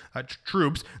Putin's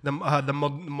troops. The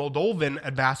Moldovan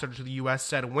ambassador to the U.S.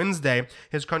 said Wednesday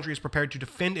his country is prepared to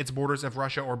defend its borders if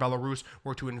Russia or Belarus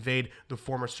were to invade the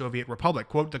former Soviet republic.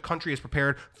 Quote, the country is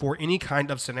prepared for any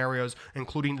kind of scenarios,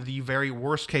 including the very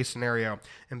worst case scenario.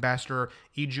 Ambassador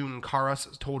Ejun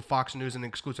Karas told Fox News in an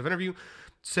exclusive interview.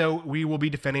 So we will be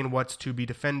defending what's to be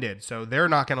defended. So they're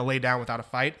not going to lay down without a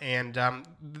fight. And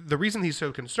the reason he's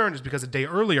so concerned is because a day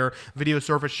earlier, video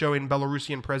surfaced showing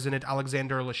Belarusian President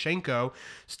Alexander Lukashenko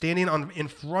standing in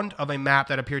front of a map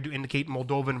that appeared to indicate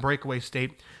Moldovan breakaway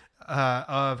state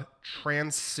of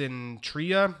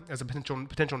Transnistria as a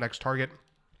potential next target.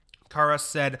 Karas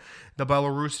said the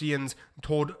Belarusians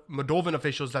told Moldovan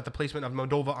officials that the placement of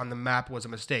Moldova on the map was a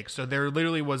mistake. So there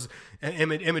literally was an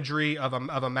imagery of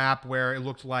a map where it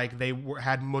looked like they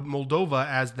had Moldova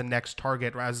as the next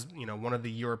target, or as one of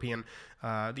the European,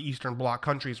 the Eastern Bloc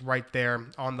countries right there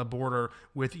on the border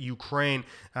with Ukraine.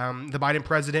 The Biden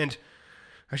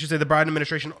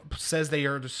administration says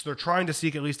they're trying to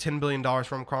seek at least $10 billion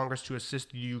from Congress to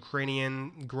assist the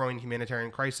Ukrainian growing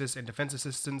humanitarian crisis and defense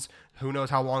assistance. Who knows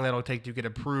how long that'll take to get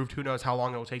approved? Who knows how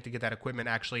long it'll take to get that equipment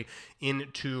actually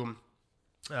into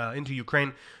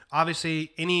Ukraine?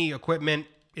 Obviously, any equipment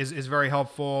is very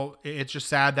helpful. It's just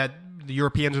sad that the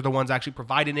Europeans are the ones actually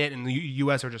providing it and the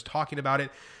U.S. are just talking about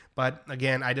it. But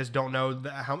again, I just don't know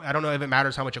I don't know if it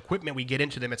matters how much equipment we get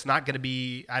into them. It's not going to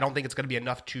be. I don't think it's going to be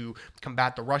enough to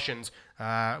combat the Russians.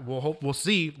 We'll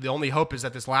see. The only hope is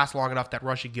that this lasts long enough that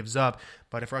Russia gives up.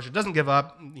 But if Russia doesn't give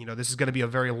up, this is going to be a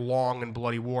very long and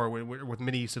bloody war with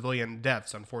many civilian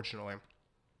deaths, unfortunately.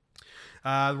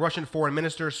 Russian Foreign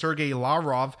Minister Sergei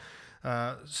Lavrov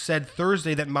said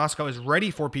Thursday that Moscow is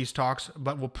ready for peace talks,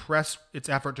 but will press its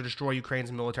effort to destroy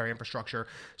Ukraine's military infrastructure.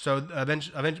 So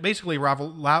basically,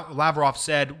 Lavrov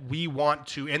said, we want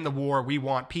to end the war, we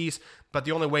want peace, But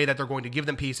the only way that they're going to give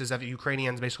them peace is that the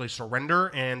Ukrainians basically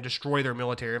surrender and destroy their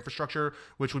military infrastructure,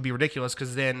 which would be ridiculous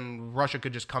because then Russia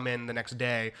could just come in the next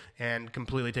day and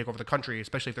completely take over the country,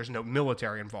 especially if there's no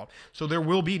military involved. So there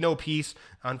will be no peace.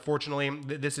 Unfortunately,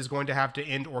 this is going to have to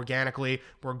end organically.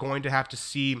 We're going to have to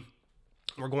see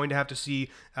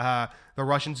the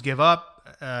Russians give up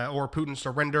or Putin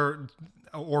surrender,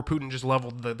 or Putin just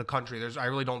leveled the country. I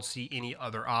really don't see any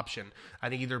other option. I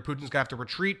think either Putin's going to have to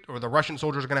retreat, or the Russian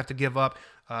soldiers are going to have to give up,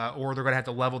 or they're going to have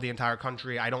to level the entire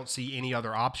country. I don't see any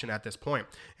other option at this point.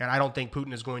 And I don't think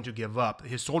Putin is going to give up.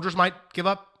 His soldiers might give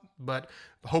up, but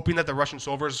hoping that the Russian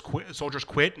soldiers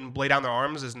quit and lay down their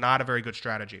arms is not a very good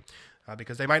strategy.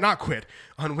 Because they might not quit.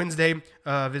 On Wednesday,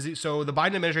 so the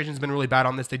Biden administration has been really bad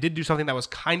on this. They did do something that was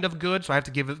kind of good, so I have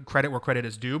to give credit where credit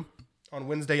is due. On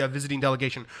Wednesday, a visiting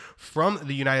delegation from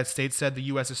the United States said the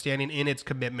U.S. is standing in its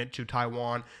commitment to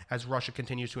Taiwan as Russia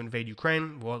continues to invade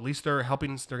Ukraine. Well, at least they're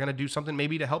helping. They're going to do something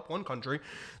maybe to help one country.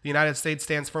 The United States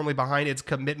stands firmly behind its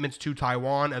commitments to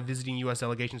Taiwan, a visiting U.S.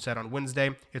 delegation said on Wednesday.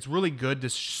 It's really good to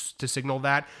signal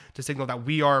that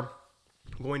we are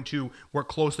going to work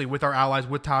closely with our allies,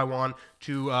 with Taiwan,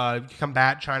 to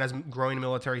combat China's growing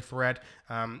military threat.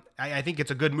 I think it's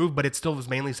a good move, but it still is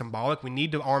mainly symbolic. We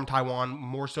need to arm Taiwan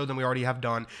more so than we already have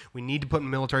done. We need to put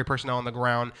military personnel on the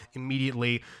ground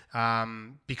immediately,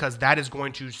 because that is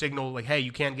going to signal, like, hey,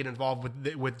 you can't get involved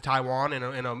with Taiwan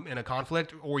in a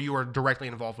conflict, or you are directly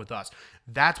involved with us.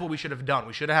 That's what we should have done.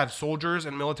 We should have soldiers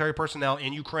and military personnel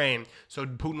in Ukraine, so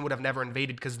Putin would have never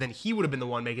invaded, because then he would have been the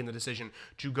one making the decision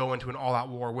to go into an all-out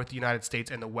war with the United States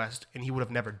and the West, and he would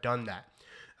have never done that.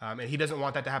 And he doesn't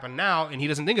want that to happen now, and he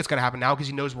doesn't think it's going to happen now because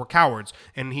he knows we're cowards,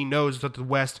 and he knows that the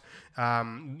West,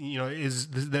 he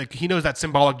knows that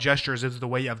symbolic gestures is the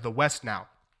way of the West now,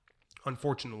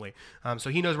 unfortunately. So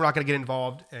he knows we're not going to get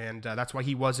involved, and that's why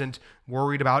he wasn't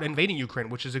worried about invading Ukraine,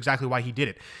 which is exactly why he did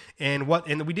it. And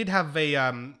we did have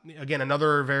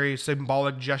another very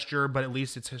symbolic gesture, but at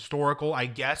least it's historical, I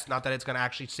guess. Not that it's going to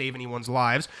actually save anyone's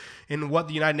lives. In what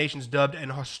the United Nations dubbed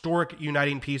an historic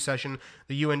uniting peace session,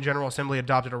 the UN General Assembly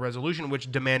adopted a resolution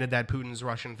which demanded that Putin's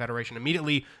Russian Federation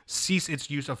immediately cease its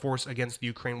use of force against the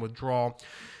Ukraine withdrawal.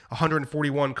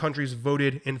 141 countries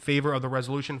voted in favor of the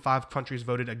resolution. 5 countries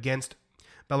voted against.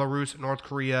 Belarus, North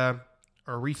Korea,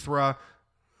 Eritrea,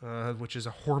 which is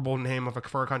a horrible name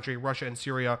for a country, Russia and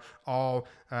Syria, all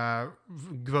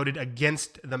voted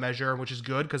against the measure, which is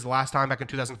good, because the last time, back in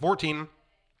 2014,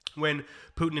 when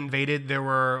Putin invaded, there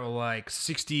were like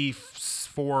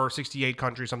 64, 68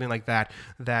 countries, something like that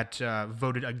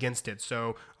voted against it.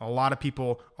 So a lot of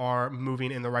people are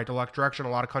moving in the right direction. A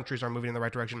lot of countries are moving in the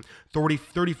right direction.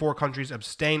 34 countries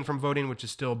abstained from voting, which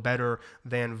is still better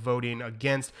than voting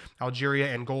against.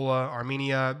 Algeria, Angola,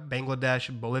 Armenia, Bangladesh,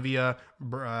 Bolivia,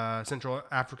 Central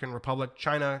African Republic,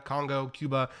 China, Congo,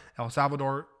 Cuba, El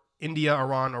Salvador, India,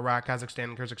 Iran, Iraq,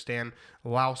 Kazakhstan, Kyrgyzstan,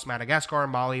 Laos, Madagascar,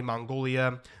 Mali,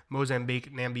 Mongolia,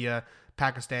 Mozambique, Namibia,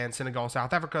 Pakistan, Senegal,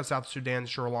 South Africa, South Sudan,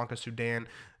 Sri Lanka, Sudan,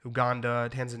 Uganda,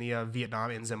 Tanzania,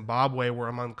 Vietnam, and Zimbabwe were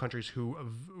among the countries who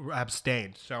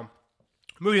abstained. So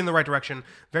moving in the right direction,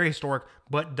 very historic,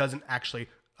 but doesn't actually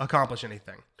accomplish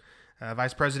anything.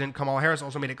 Vice President Kamala Harris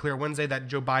also made it clear Wednesday that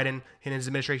Joe Biden and his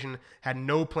administration had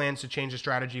no plans to change the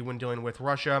strategy when dealing with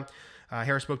Russia.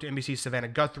 Harris spoke to NBC's Savannah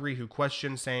Guthrie, who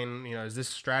questioned, saying, is this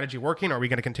strategy working? Are we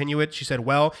going to continue it? She said,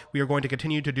 well, we are going to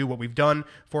continue to do what we've done.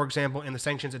 For example, in the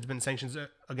sanctions, it's been sanctions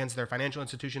against their financial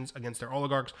institutions, against their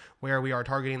oligarchs, where we are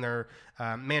targeting their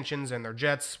mansions and their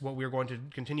jets. What we are going to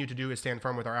continue to do is stand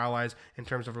firm with our allies in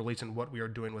terms of releasing what we are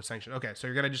doing with sanctions. Okay, so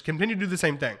you're going to just continue to do the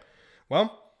same thing.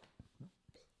 Well,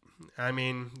 I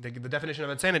mean, the definition of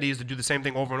insanity is to do the same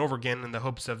thing over and over again in the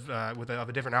hopes of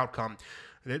a different outcome.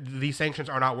 These sanctions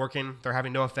are not working. They're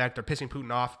having no effect. They're pissing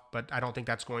Putin off, but I don't think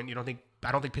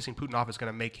pissing Putin off is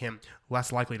going to make him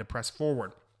less likely to press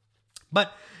forward.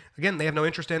 But again, they have no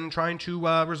interest in trying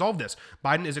to resolve this.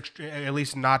 Biden is at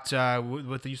least not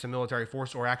with the use of military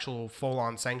force or actual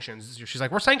full-on sanctions. She's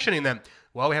like, we're sanctioning them.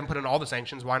 Well, we haven't put in all the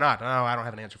sanctions. Why not? Oh, I don't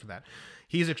have an answer for that.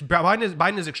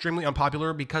 Biden is extremely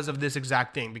unpopular because of this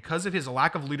exact thing, because of his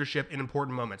lack of leadership in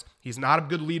important moments. He's not a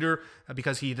good leader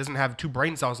because he doesn't have 2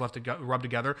 brain cells left to rub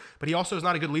together, but he also is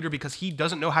not a good leader because he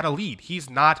doesn't know how to lead. He's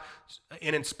not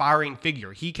an inspiring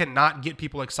figure. He cannot get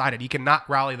people excited. He cannot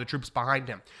rally the troops behind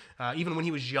him. Even when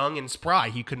he was young and spry,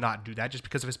 he could not do that just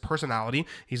because of his personality.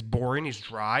 He's boring, he's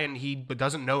dry, and he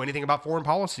doesn't know anything about foreign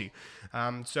policy.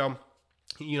 So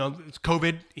It's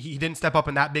COVID. He didn't step up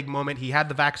in that big moment. He had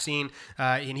the vaccine,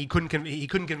 and he couldn't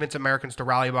convince Americans to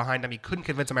rally behind him. He couldn't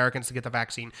convince Americans to get the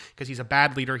vaccine because he's a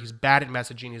bad leader. He's bad at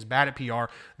messaging. He's bad at PR.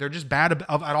 They're just bad at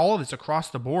all of this across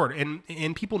the board,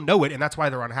 and people know it, and that's why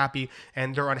they're unhappy.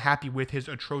 And they're unhappy with his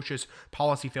atrocious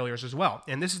policy failures as well.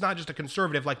 And this is not just a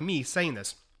conservative like me saying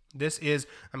this. This is,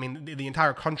 the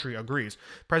entire country agrees.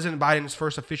 President Biden's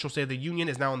first official State of the Union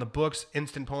is now in the books.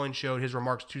 Instant polling showed his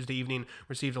remarks Tuesday evening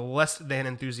received a less than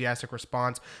enthusiastic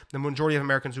response. The majority of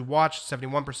Americans who watched,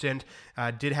 71%,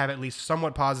 did have at least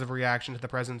somewhat positive reaction to the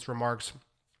president's remarks.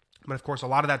 But of course, a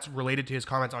lot of that's related to his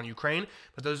comments on Ukraine.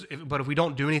 But if we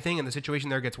don't do anything and the situation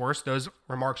there gets worse, those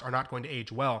remarks are not going to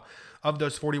age well. Of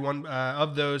those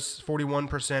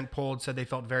 41% polled said they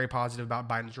felt very positive about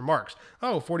Biden's remarks.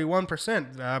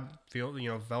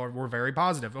 41% were very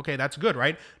positive. Okay, that's good,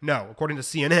 right? No, according to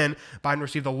CNN, Biden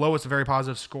received the lowest very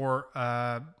positive score.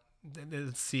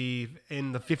 Let's see,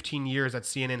 in the 15 years that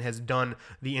CNN has done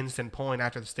the instant polling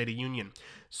after the State of Union.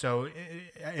 So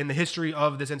in the history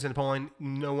of this instant polling,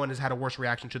 no one has had a worse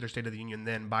reaction to their State of the Union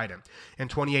than Biden. In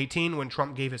 2018, when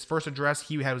Trump gave his first address,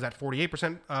 he was at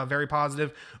 48% very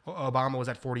positive. Obama was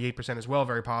at 48% as well,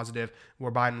 very positive,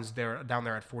 where Biden's down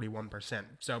there at 41%.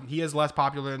 So he is less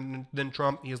popular than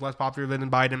Trump. He is less popular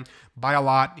than Biden by a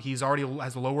lot. He's already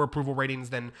has lower approval ratings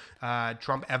than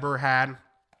Trump ever had.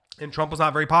 And Trump was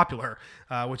not very popular,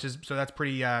 so that's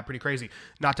pretty crazy.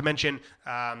 Not to mention,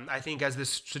 I think as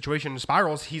this situation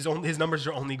spirals, his numbers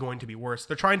are only going to be worse.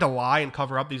 They're trying to lie and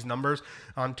cover up these numbers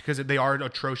because they are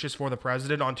atrocious for the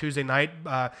president. On Tuesday night,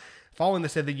 following the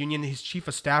State of the Union, his chief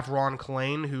of staff, Ron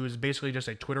DeSantis, who is basically just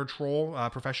a Twitter troll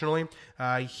professionally,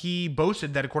 he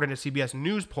boasted that according to CBS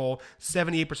News poll,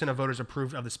 78% of voters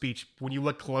approved of the speech. When you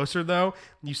look closer, though,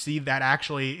 you see that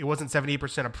actually it wasn't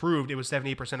 78% approved. It was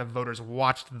 78% of voters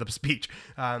watched the speech.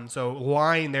 So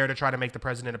lying there to try to make the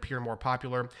president appear more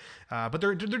popular. But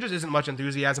there just isn't much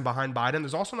enthusiasm behind Biden.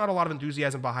 There's also not a lot of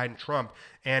enthusiasm behind Trump.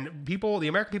 And the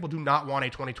American people do not want a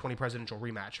 2020 presidential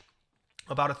rematch.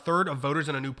 About a third of voters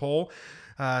in a new poll,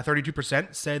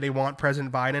 32%, say they want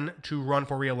President Biden to run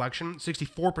for re-election.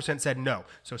 64% said no.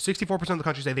 So 64% of the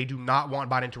country say they do not want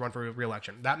Biden to run for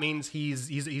re-election. That means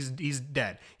he's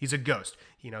dead. He's a ghost.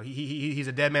 He's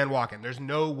a dead man walking. There's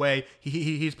no way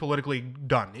he's politically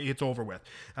done. It's over with.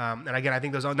 And again, I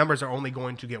think those numbers are only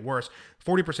going to get worse.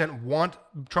 40% want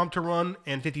Trump to run,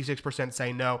 and 56%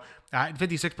 say no.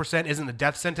 56% isn't the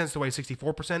death sentence the way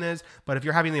 64% is, but if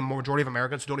you're having the majority of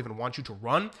Americans who don't even want you to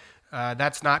run,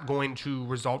 that's not going to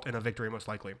result in a victory, most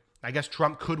likely. I guess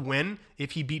Trump could win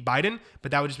if he beat Biden, but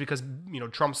that would just because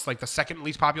Trump's like the second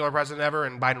least popular president ever,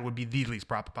 and Biden would be the least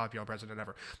popular president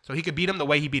ever. So he could beat him the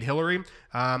way he beat Hillary,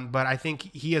 but I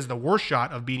think he has the worst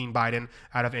shot of beating Biden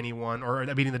out of anyone, or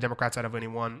beating the Democrats out of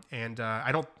anyone. And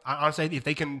honestly, I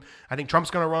think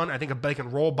Trump's going to run. I think if they can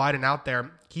roll Biden out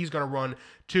there, he's going to run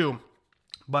too.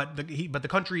 But the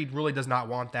country really does not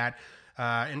want that.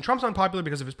 And Trump's unpopular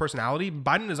because of his personality.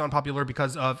 Biden is unpopular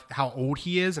because of how old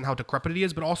he is and how decrepit he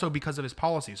is, but also because of his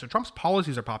policies. So Trump's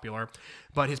policies are popular,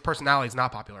 but his personality is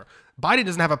not popular. Biden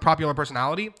doesn't have a popular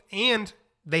personality, and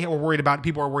people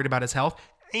are worried about his health,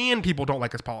 and people don't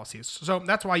like his policies. So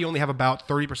that's why you only have about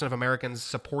 30% of Americans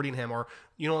supporting him, or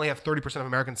you only have 30% of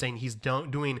Americans saying he's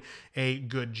doing a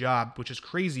good job, which is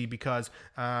crazy because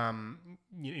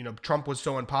Trump was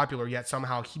so unpopular, yet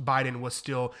somehow Biden was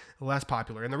still less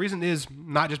popular. And the reason is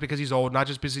not just because he's old, not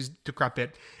just because he's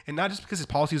decrepit, and not just because his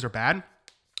policies are bad,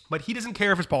 but he doesn't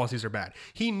care if his policies are bad.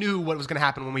 He knew what was going to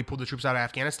happen when we pulled the troops out of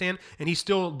Afghanistan, and he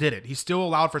still did it. He still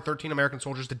allowed for 13 American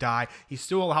soldiers to die. He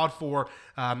still allowed for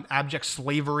abject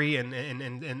slavery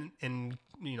and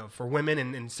for women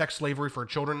and sex slavery for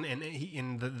children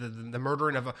and the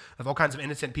murdering of all kinds of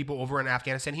innocent people over in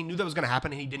Afghanistan. He knew that was going to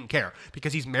happen, and he didn't care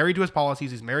because he's married to his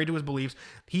policies. He's married to his beliefs.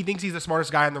 He thinks he's the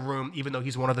smartest guy in the room, even though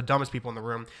he's one of the dumbest people in the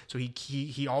room. So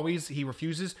he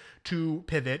refuses to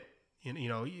pivot.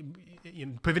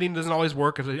 Pivoting doesn't always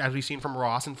work, as we've seen from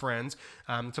Ross and Friends.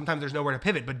 Sometimes there's nowhere to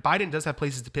pivot, but Biden does have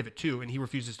places to pivot to, and he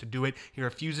refuses to do it. He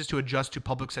refuses to adjust to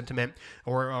public sentiment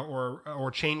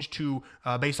or change to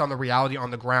based on the reality on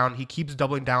the ground. He keeps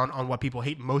doubling down on what people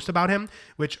hate most about him,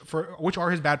 which are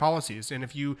his bad policies. And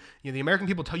if the American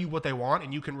people tell you what they want,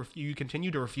 and you continue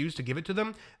to refuse to give it to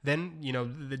them, then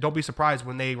don't be surprised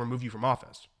when they remove you from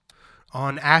office.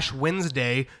 On Ash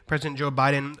Wednesday, President Joe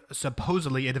Biden,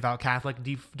 supposedly a devout Catholic,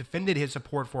 defended his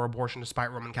support for abortion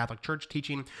despite Roman Catholic Church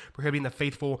teaching prohibiting the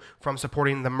faithful from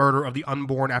supporting the murder of the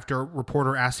unborn after a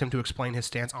reporter asked him to explain his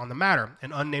stance on the matter.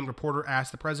 An unnamed reporter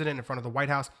asked the president in front of the White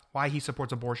House why he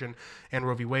supports abortion and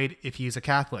Roe v. Wade if he is a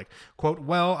Catholic. Quote,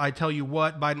 "Well, I tell you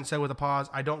what," Biden said with a pause,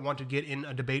 "I don't want to get in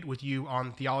a debate with you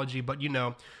on theology, but you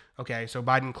know." Okay, so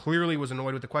Biden clearly was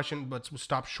annoyed with the question, but was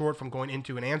stopped short from going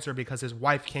into an answer because his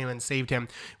wife came and saved him.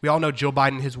 We all know Joe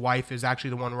Biden, his wife, is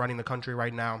actually the one running the country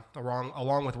right now,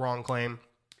 along with Ron Claim.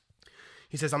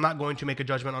 He says, "I'm not going to make a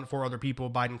judgment for other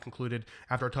people," Biden concluded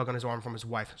after a tug on his arm from his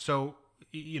wife. So,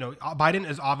 Biden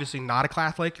is obviously not a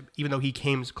Catholic, even though he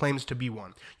claims to be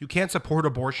one. You can't support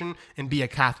abortion and be a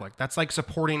Catholic. That's like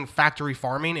supporting factory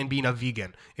farming and being a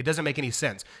vegan. It doesn't make any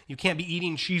sense. You can't be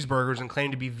eating cheeseburgers and claim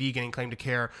to be vegan and claim to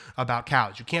care about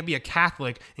cows. You can't be a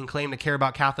Catholic and claim to care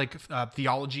about Catholic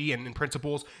theology and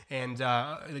principles and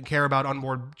care about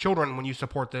unborn children when you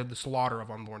support the slaughter of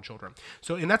unborn children.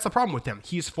 So, and that's the problem with him.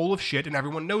 He's full of shit and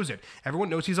everyone knows it. Everyone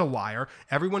knows he's a liar.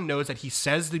 Everyone knows that he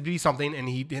says to be something and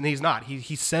he's not.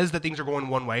 He says that things are going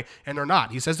one way, and they're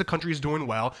not. He says the country is doing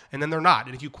well, and then they're not.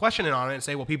 And if you question it on it and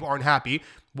say, well, people aren't happy,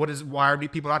 why are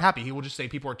people not happy? He will just say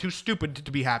people are too stupid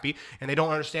to be happy, and they don't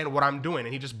understand what I'm doing.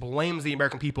 And he just blames the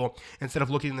American people instead of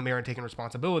looking in the mirror and taking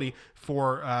responsibility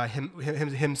for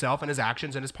himself and his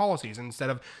actions and his policies. And instead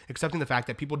of accepting the fact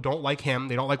that people don't like him,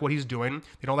 they don't like what he's doing,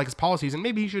 they don't like his policies, and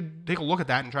maybe he should take a look at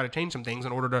that and try to change some things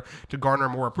in order to garner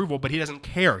more approval. But he doesn't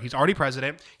care. He's already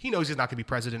president. He knows he's not going to be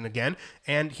president again,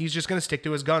 and he's just going to stick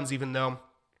to his guns, even though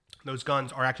those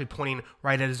guns are actually pointing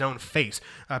right at his own face.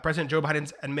 President Joe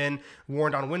Biden's admin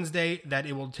warned on Wednesday that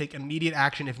it will take immediate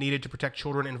action if needed to protect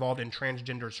children involved in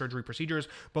transgender surgery procedures.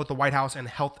 Both the White House and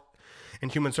Health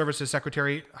and Human Services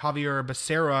Secretary Javier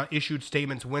Becerra issued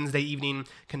statements Wednesday evening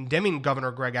condemning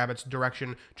Governor Greg Abbott's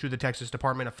direction to the Texas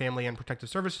Department of Family and Protective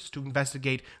Services to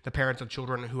investigate the parents of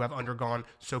children who have undergone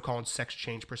so-called sex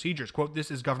change procedures. Quote,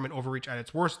 "This is government overreach at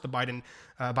its worst,"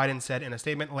 Biden said in a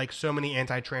statement. "Like so many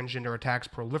anti-transgender attacks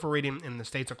proliferating in the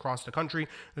states across the country,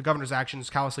 the governor's actions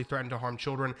callously threaten to harm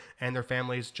children and their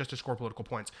families just to score political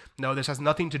points." No, this has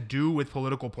nothing to do with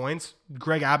political points.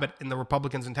 Greg Abbott and the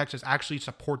Republicans in Texas actually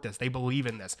support this. They believe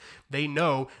in this. They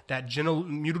know that genital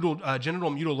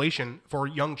mutilation for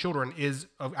young children is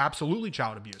absolutely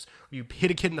child abuse. You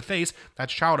hit a kid in the face,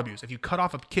 that's child abuse. If you cut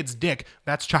off a kid's dick,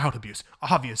 that's child abuse,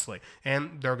 obviously.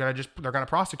 And they're gonna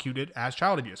prosecute it as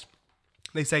child abuse.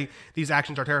 They say these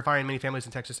actions are terrifying many families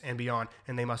in Texas and beyond,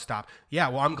 and they must stop. Yeah,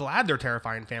 well, I'm glad they're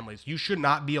terrifying families. You should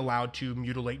not be allowed to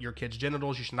mutilate your kid's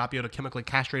genitals. You should not be able to chemically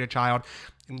castrate a child.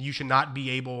 And you should not be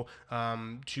able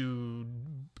to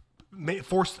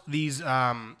force these,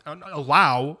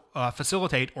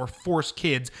 facilitate or force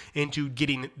kids into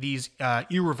getting these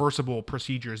irreversible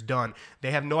procedures done.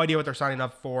 They have no idea what they're signing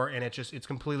up for, and it's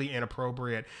completely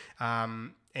inappropriate. I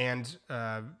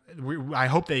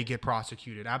hope they get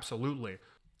prosecuted, absolutely.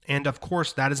 And of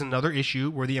course, that is another issue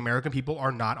where the American people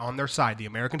are not on their side. The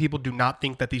American people do not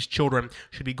think that these children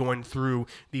should be going through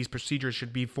these procedures,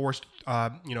 should be forced,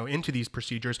 into these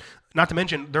procedures. Not to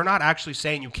mention, they're not actually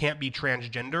saying you can't be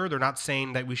transgender. They're not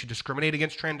saying that we should discriminate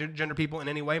against transgender people in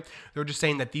any way. They're just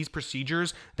saying that these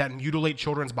procedures that mutilate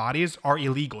children's bodies are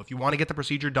illegal. If you want to get the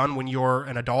procedure done when you're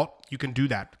an adult, you can do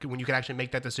that, when you can actually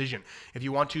make that decision. If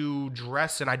you want to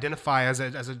dress and identify as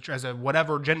a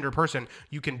whatever gender person,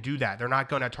 you can do that. They're not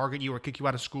going to target you or kick you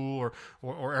out of school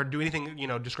or do anything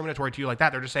discriminatory to you like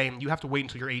that. They're just saying you have to wait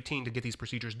until you're 18 to get these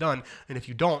procedures done, and if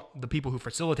you don't, the people who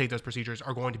facilitate those procedures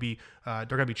are going to be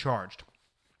charged.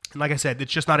 And like I said,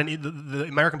 it's just not the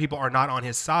American people are not on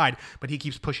his side, but he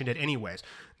keeps pushing it anyways.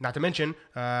 Not to mention,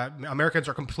 Americans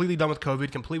are completely done with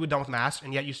COVID, completely done with masks,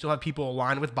 and yet you still have people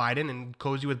aligned with Biden and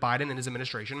cozy with Biden and his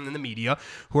administration and in the media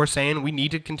who are saying we need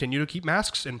to continue to keep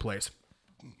masks in place.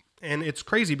 And it's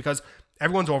crazy because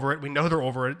everyone's over it. We know they're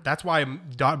over it. That's why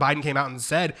Biden came out and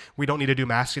said we don't need to do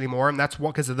masks anymore, and that's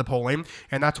because of the polling,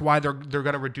 and that's why they're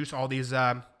going to reduce all these.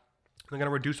 They're going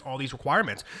to reduce all these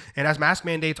requirements. And as mask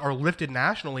mandates are lifted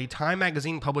nationally, Time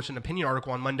magazine published an opinion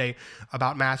article on Monday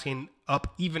about masking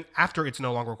up even after it's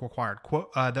no longer required.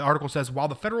 Quote, the article says, while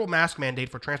the federal mask mandate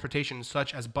for transportation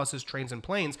such as buses, trains, and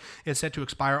planes is set to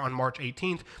expire on March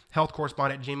 18th, health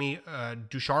correspondent Jimmy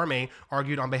Ducharme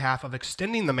argued on behalf of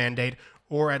extending the mandate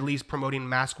or at least promoting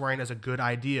mask wearing as a good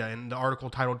idea. In the article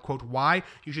titled, quote, why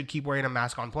you should keep wearing a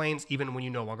mask on planes even when you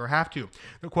no longer have to.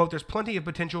 The quote, there's plenty of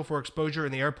potential for exposure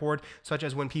in the airport, such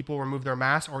as when people remove their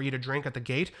masks or eat a drink at the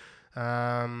gate.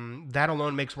 That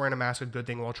alone makes wearing a mask a good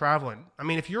thing while traveling. I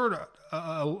mean, if you're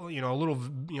a little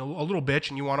bitch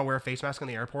and you want to wear a face mask in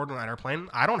the airport or on an airplane,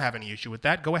 I don't have any issue with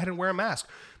that. Go ahead and wear a mask.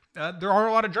 There are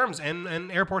a lot of germs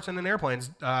in airports and in airplanes,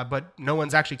 but no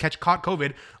one's actually caught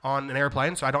COVID on an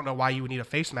airplane, so I don't know why you would need a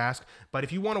face mask. But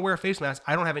if you want to wear a face mask,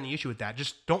 I don't have any issue with that.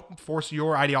 Just don't force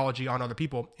your ideology on other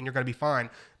people, and you're going to be fine.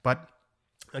 But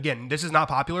again, this is not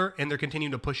popular, and they're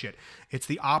continuing to push it. It's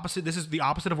the opposite. This is the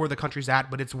opposite of where the country's at,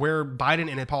 but it's where Biden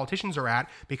and the politicians are at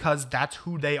because that's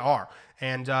who they are.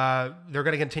 And they're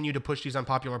going to continue to push these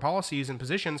unpopular policies and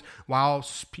positions while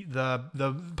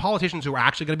the politicians who are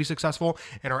actually going to be successful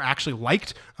and are actually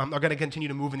liked are going to continue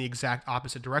to move in the exact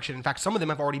opposite direction. In fact, some of them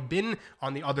have already been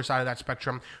on the other side of that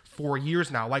spectrum for years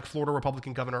now, like Florida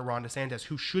Republican Governor Ron DeSantis,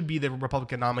 who should be the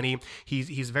Republican nominee.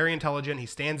 He's very intelligent. He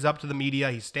stands up to the media.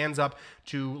 He stands up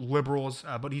to liberals,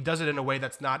 but he does it in a way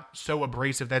that's not so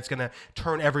abrasive that's going to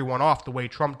turn everyone off the way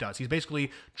Trump does. He's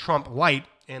basically Trump light.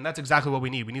 And that's exactly what we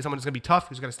need. We need someone who's going to be tough,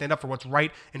 who's going to stand up for what's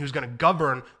right, and who's going to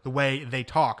govern the way they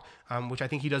talk, which I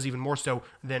think he does even more so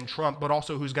than Trump, but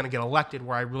also who's going to get elected,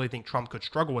 where I really think Trump could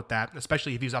struggle with that,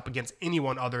 especially if he's up against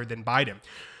anyone other than Biden.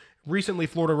 Recently,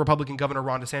 Florida Republican Governor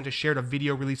Ron DeSantis shared a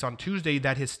video release on Tuesday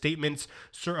that his state's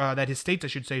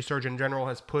Surgeon General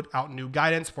has put out new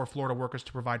guidance for Florida workers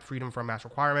to provide freedom from mask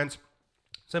requirements.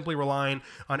 Simply relying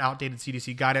on outdated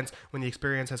CDC guidance when the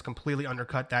experience has completely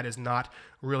undercut that is not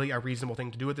really a reasonable thing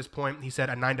to do at this point. He said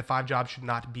a 9-to-5 job should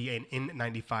not be an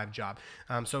N95 job.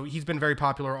 So he's been very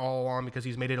popular all along because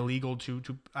he's made it illegal to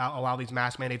allow these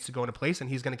mask mandates to go into place, and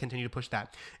he's going to continue to push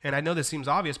that. And I know this seems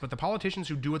obvious, but the politicians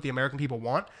who do what the American people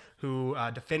want, who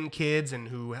defend kids and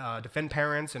who defend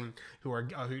parents and who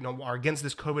are against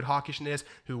this COVID hawkishness,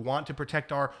 who want to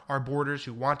protect our borders,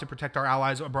 who want to protect our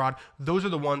allies abroad, those are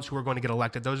the ones who are going to get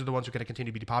elected. Those are the ones who are going to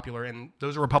continue to be popular, and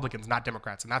those are Republicans, not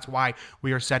Democrats. And that's why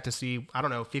we are set to see,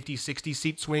 50, 60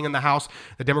 seat swing in the House.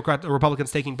 The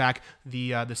Republicans taking back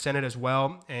the Senate as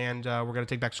well, and we're going to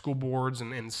take back school boards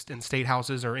and state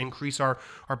houses, or increase our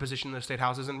position in the state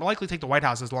houses, and likely take the White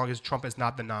House as long as Trump is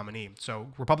not the nominee.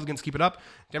 So Republicans keep it up.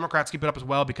 Democrats keep it up as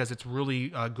well, because it's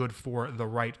really good for the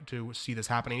right to see this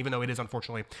happening, even though it is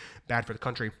unfortunately bad for the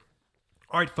country.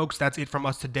 All right, folks, that's it from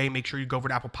us today. Make sure you go over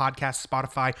to Apple Podcasts,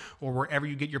 Spotify, or wherever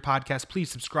you get your podcasts. Please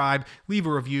subscribe, leave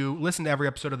a review, listen to every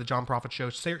episode of The John Prophet Show,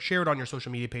 share it on your social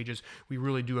media pages. We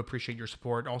really do appreciate your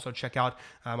support. Also, check out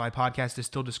my podcast,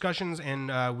 Distilled Discussions,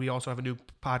 and we also have a new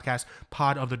podcast,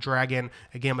 Pod of the Dragon,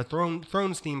 a Game of Thrones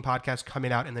themed podcast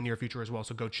coming out in the near future as well,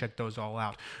 so go check those all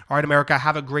out. All right, America,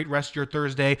 have a great rest of your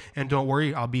Thursday, and don't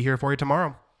worry, I'll be here for you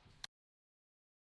tomorrow.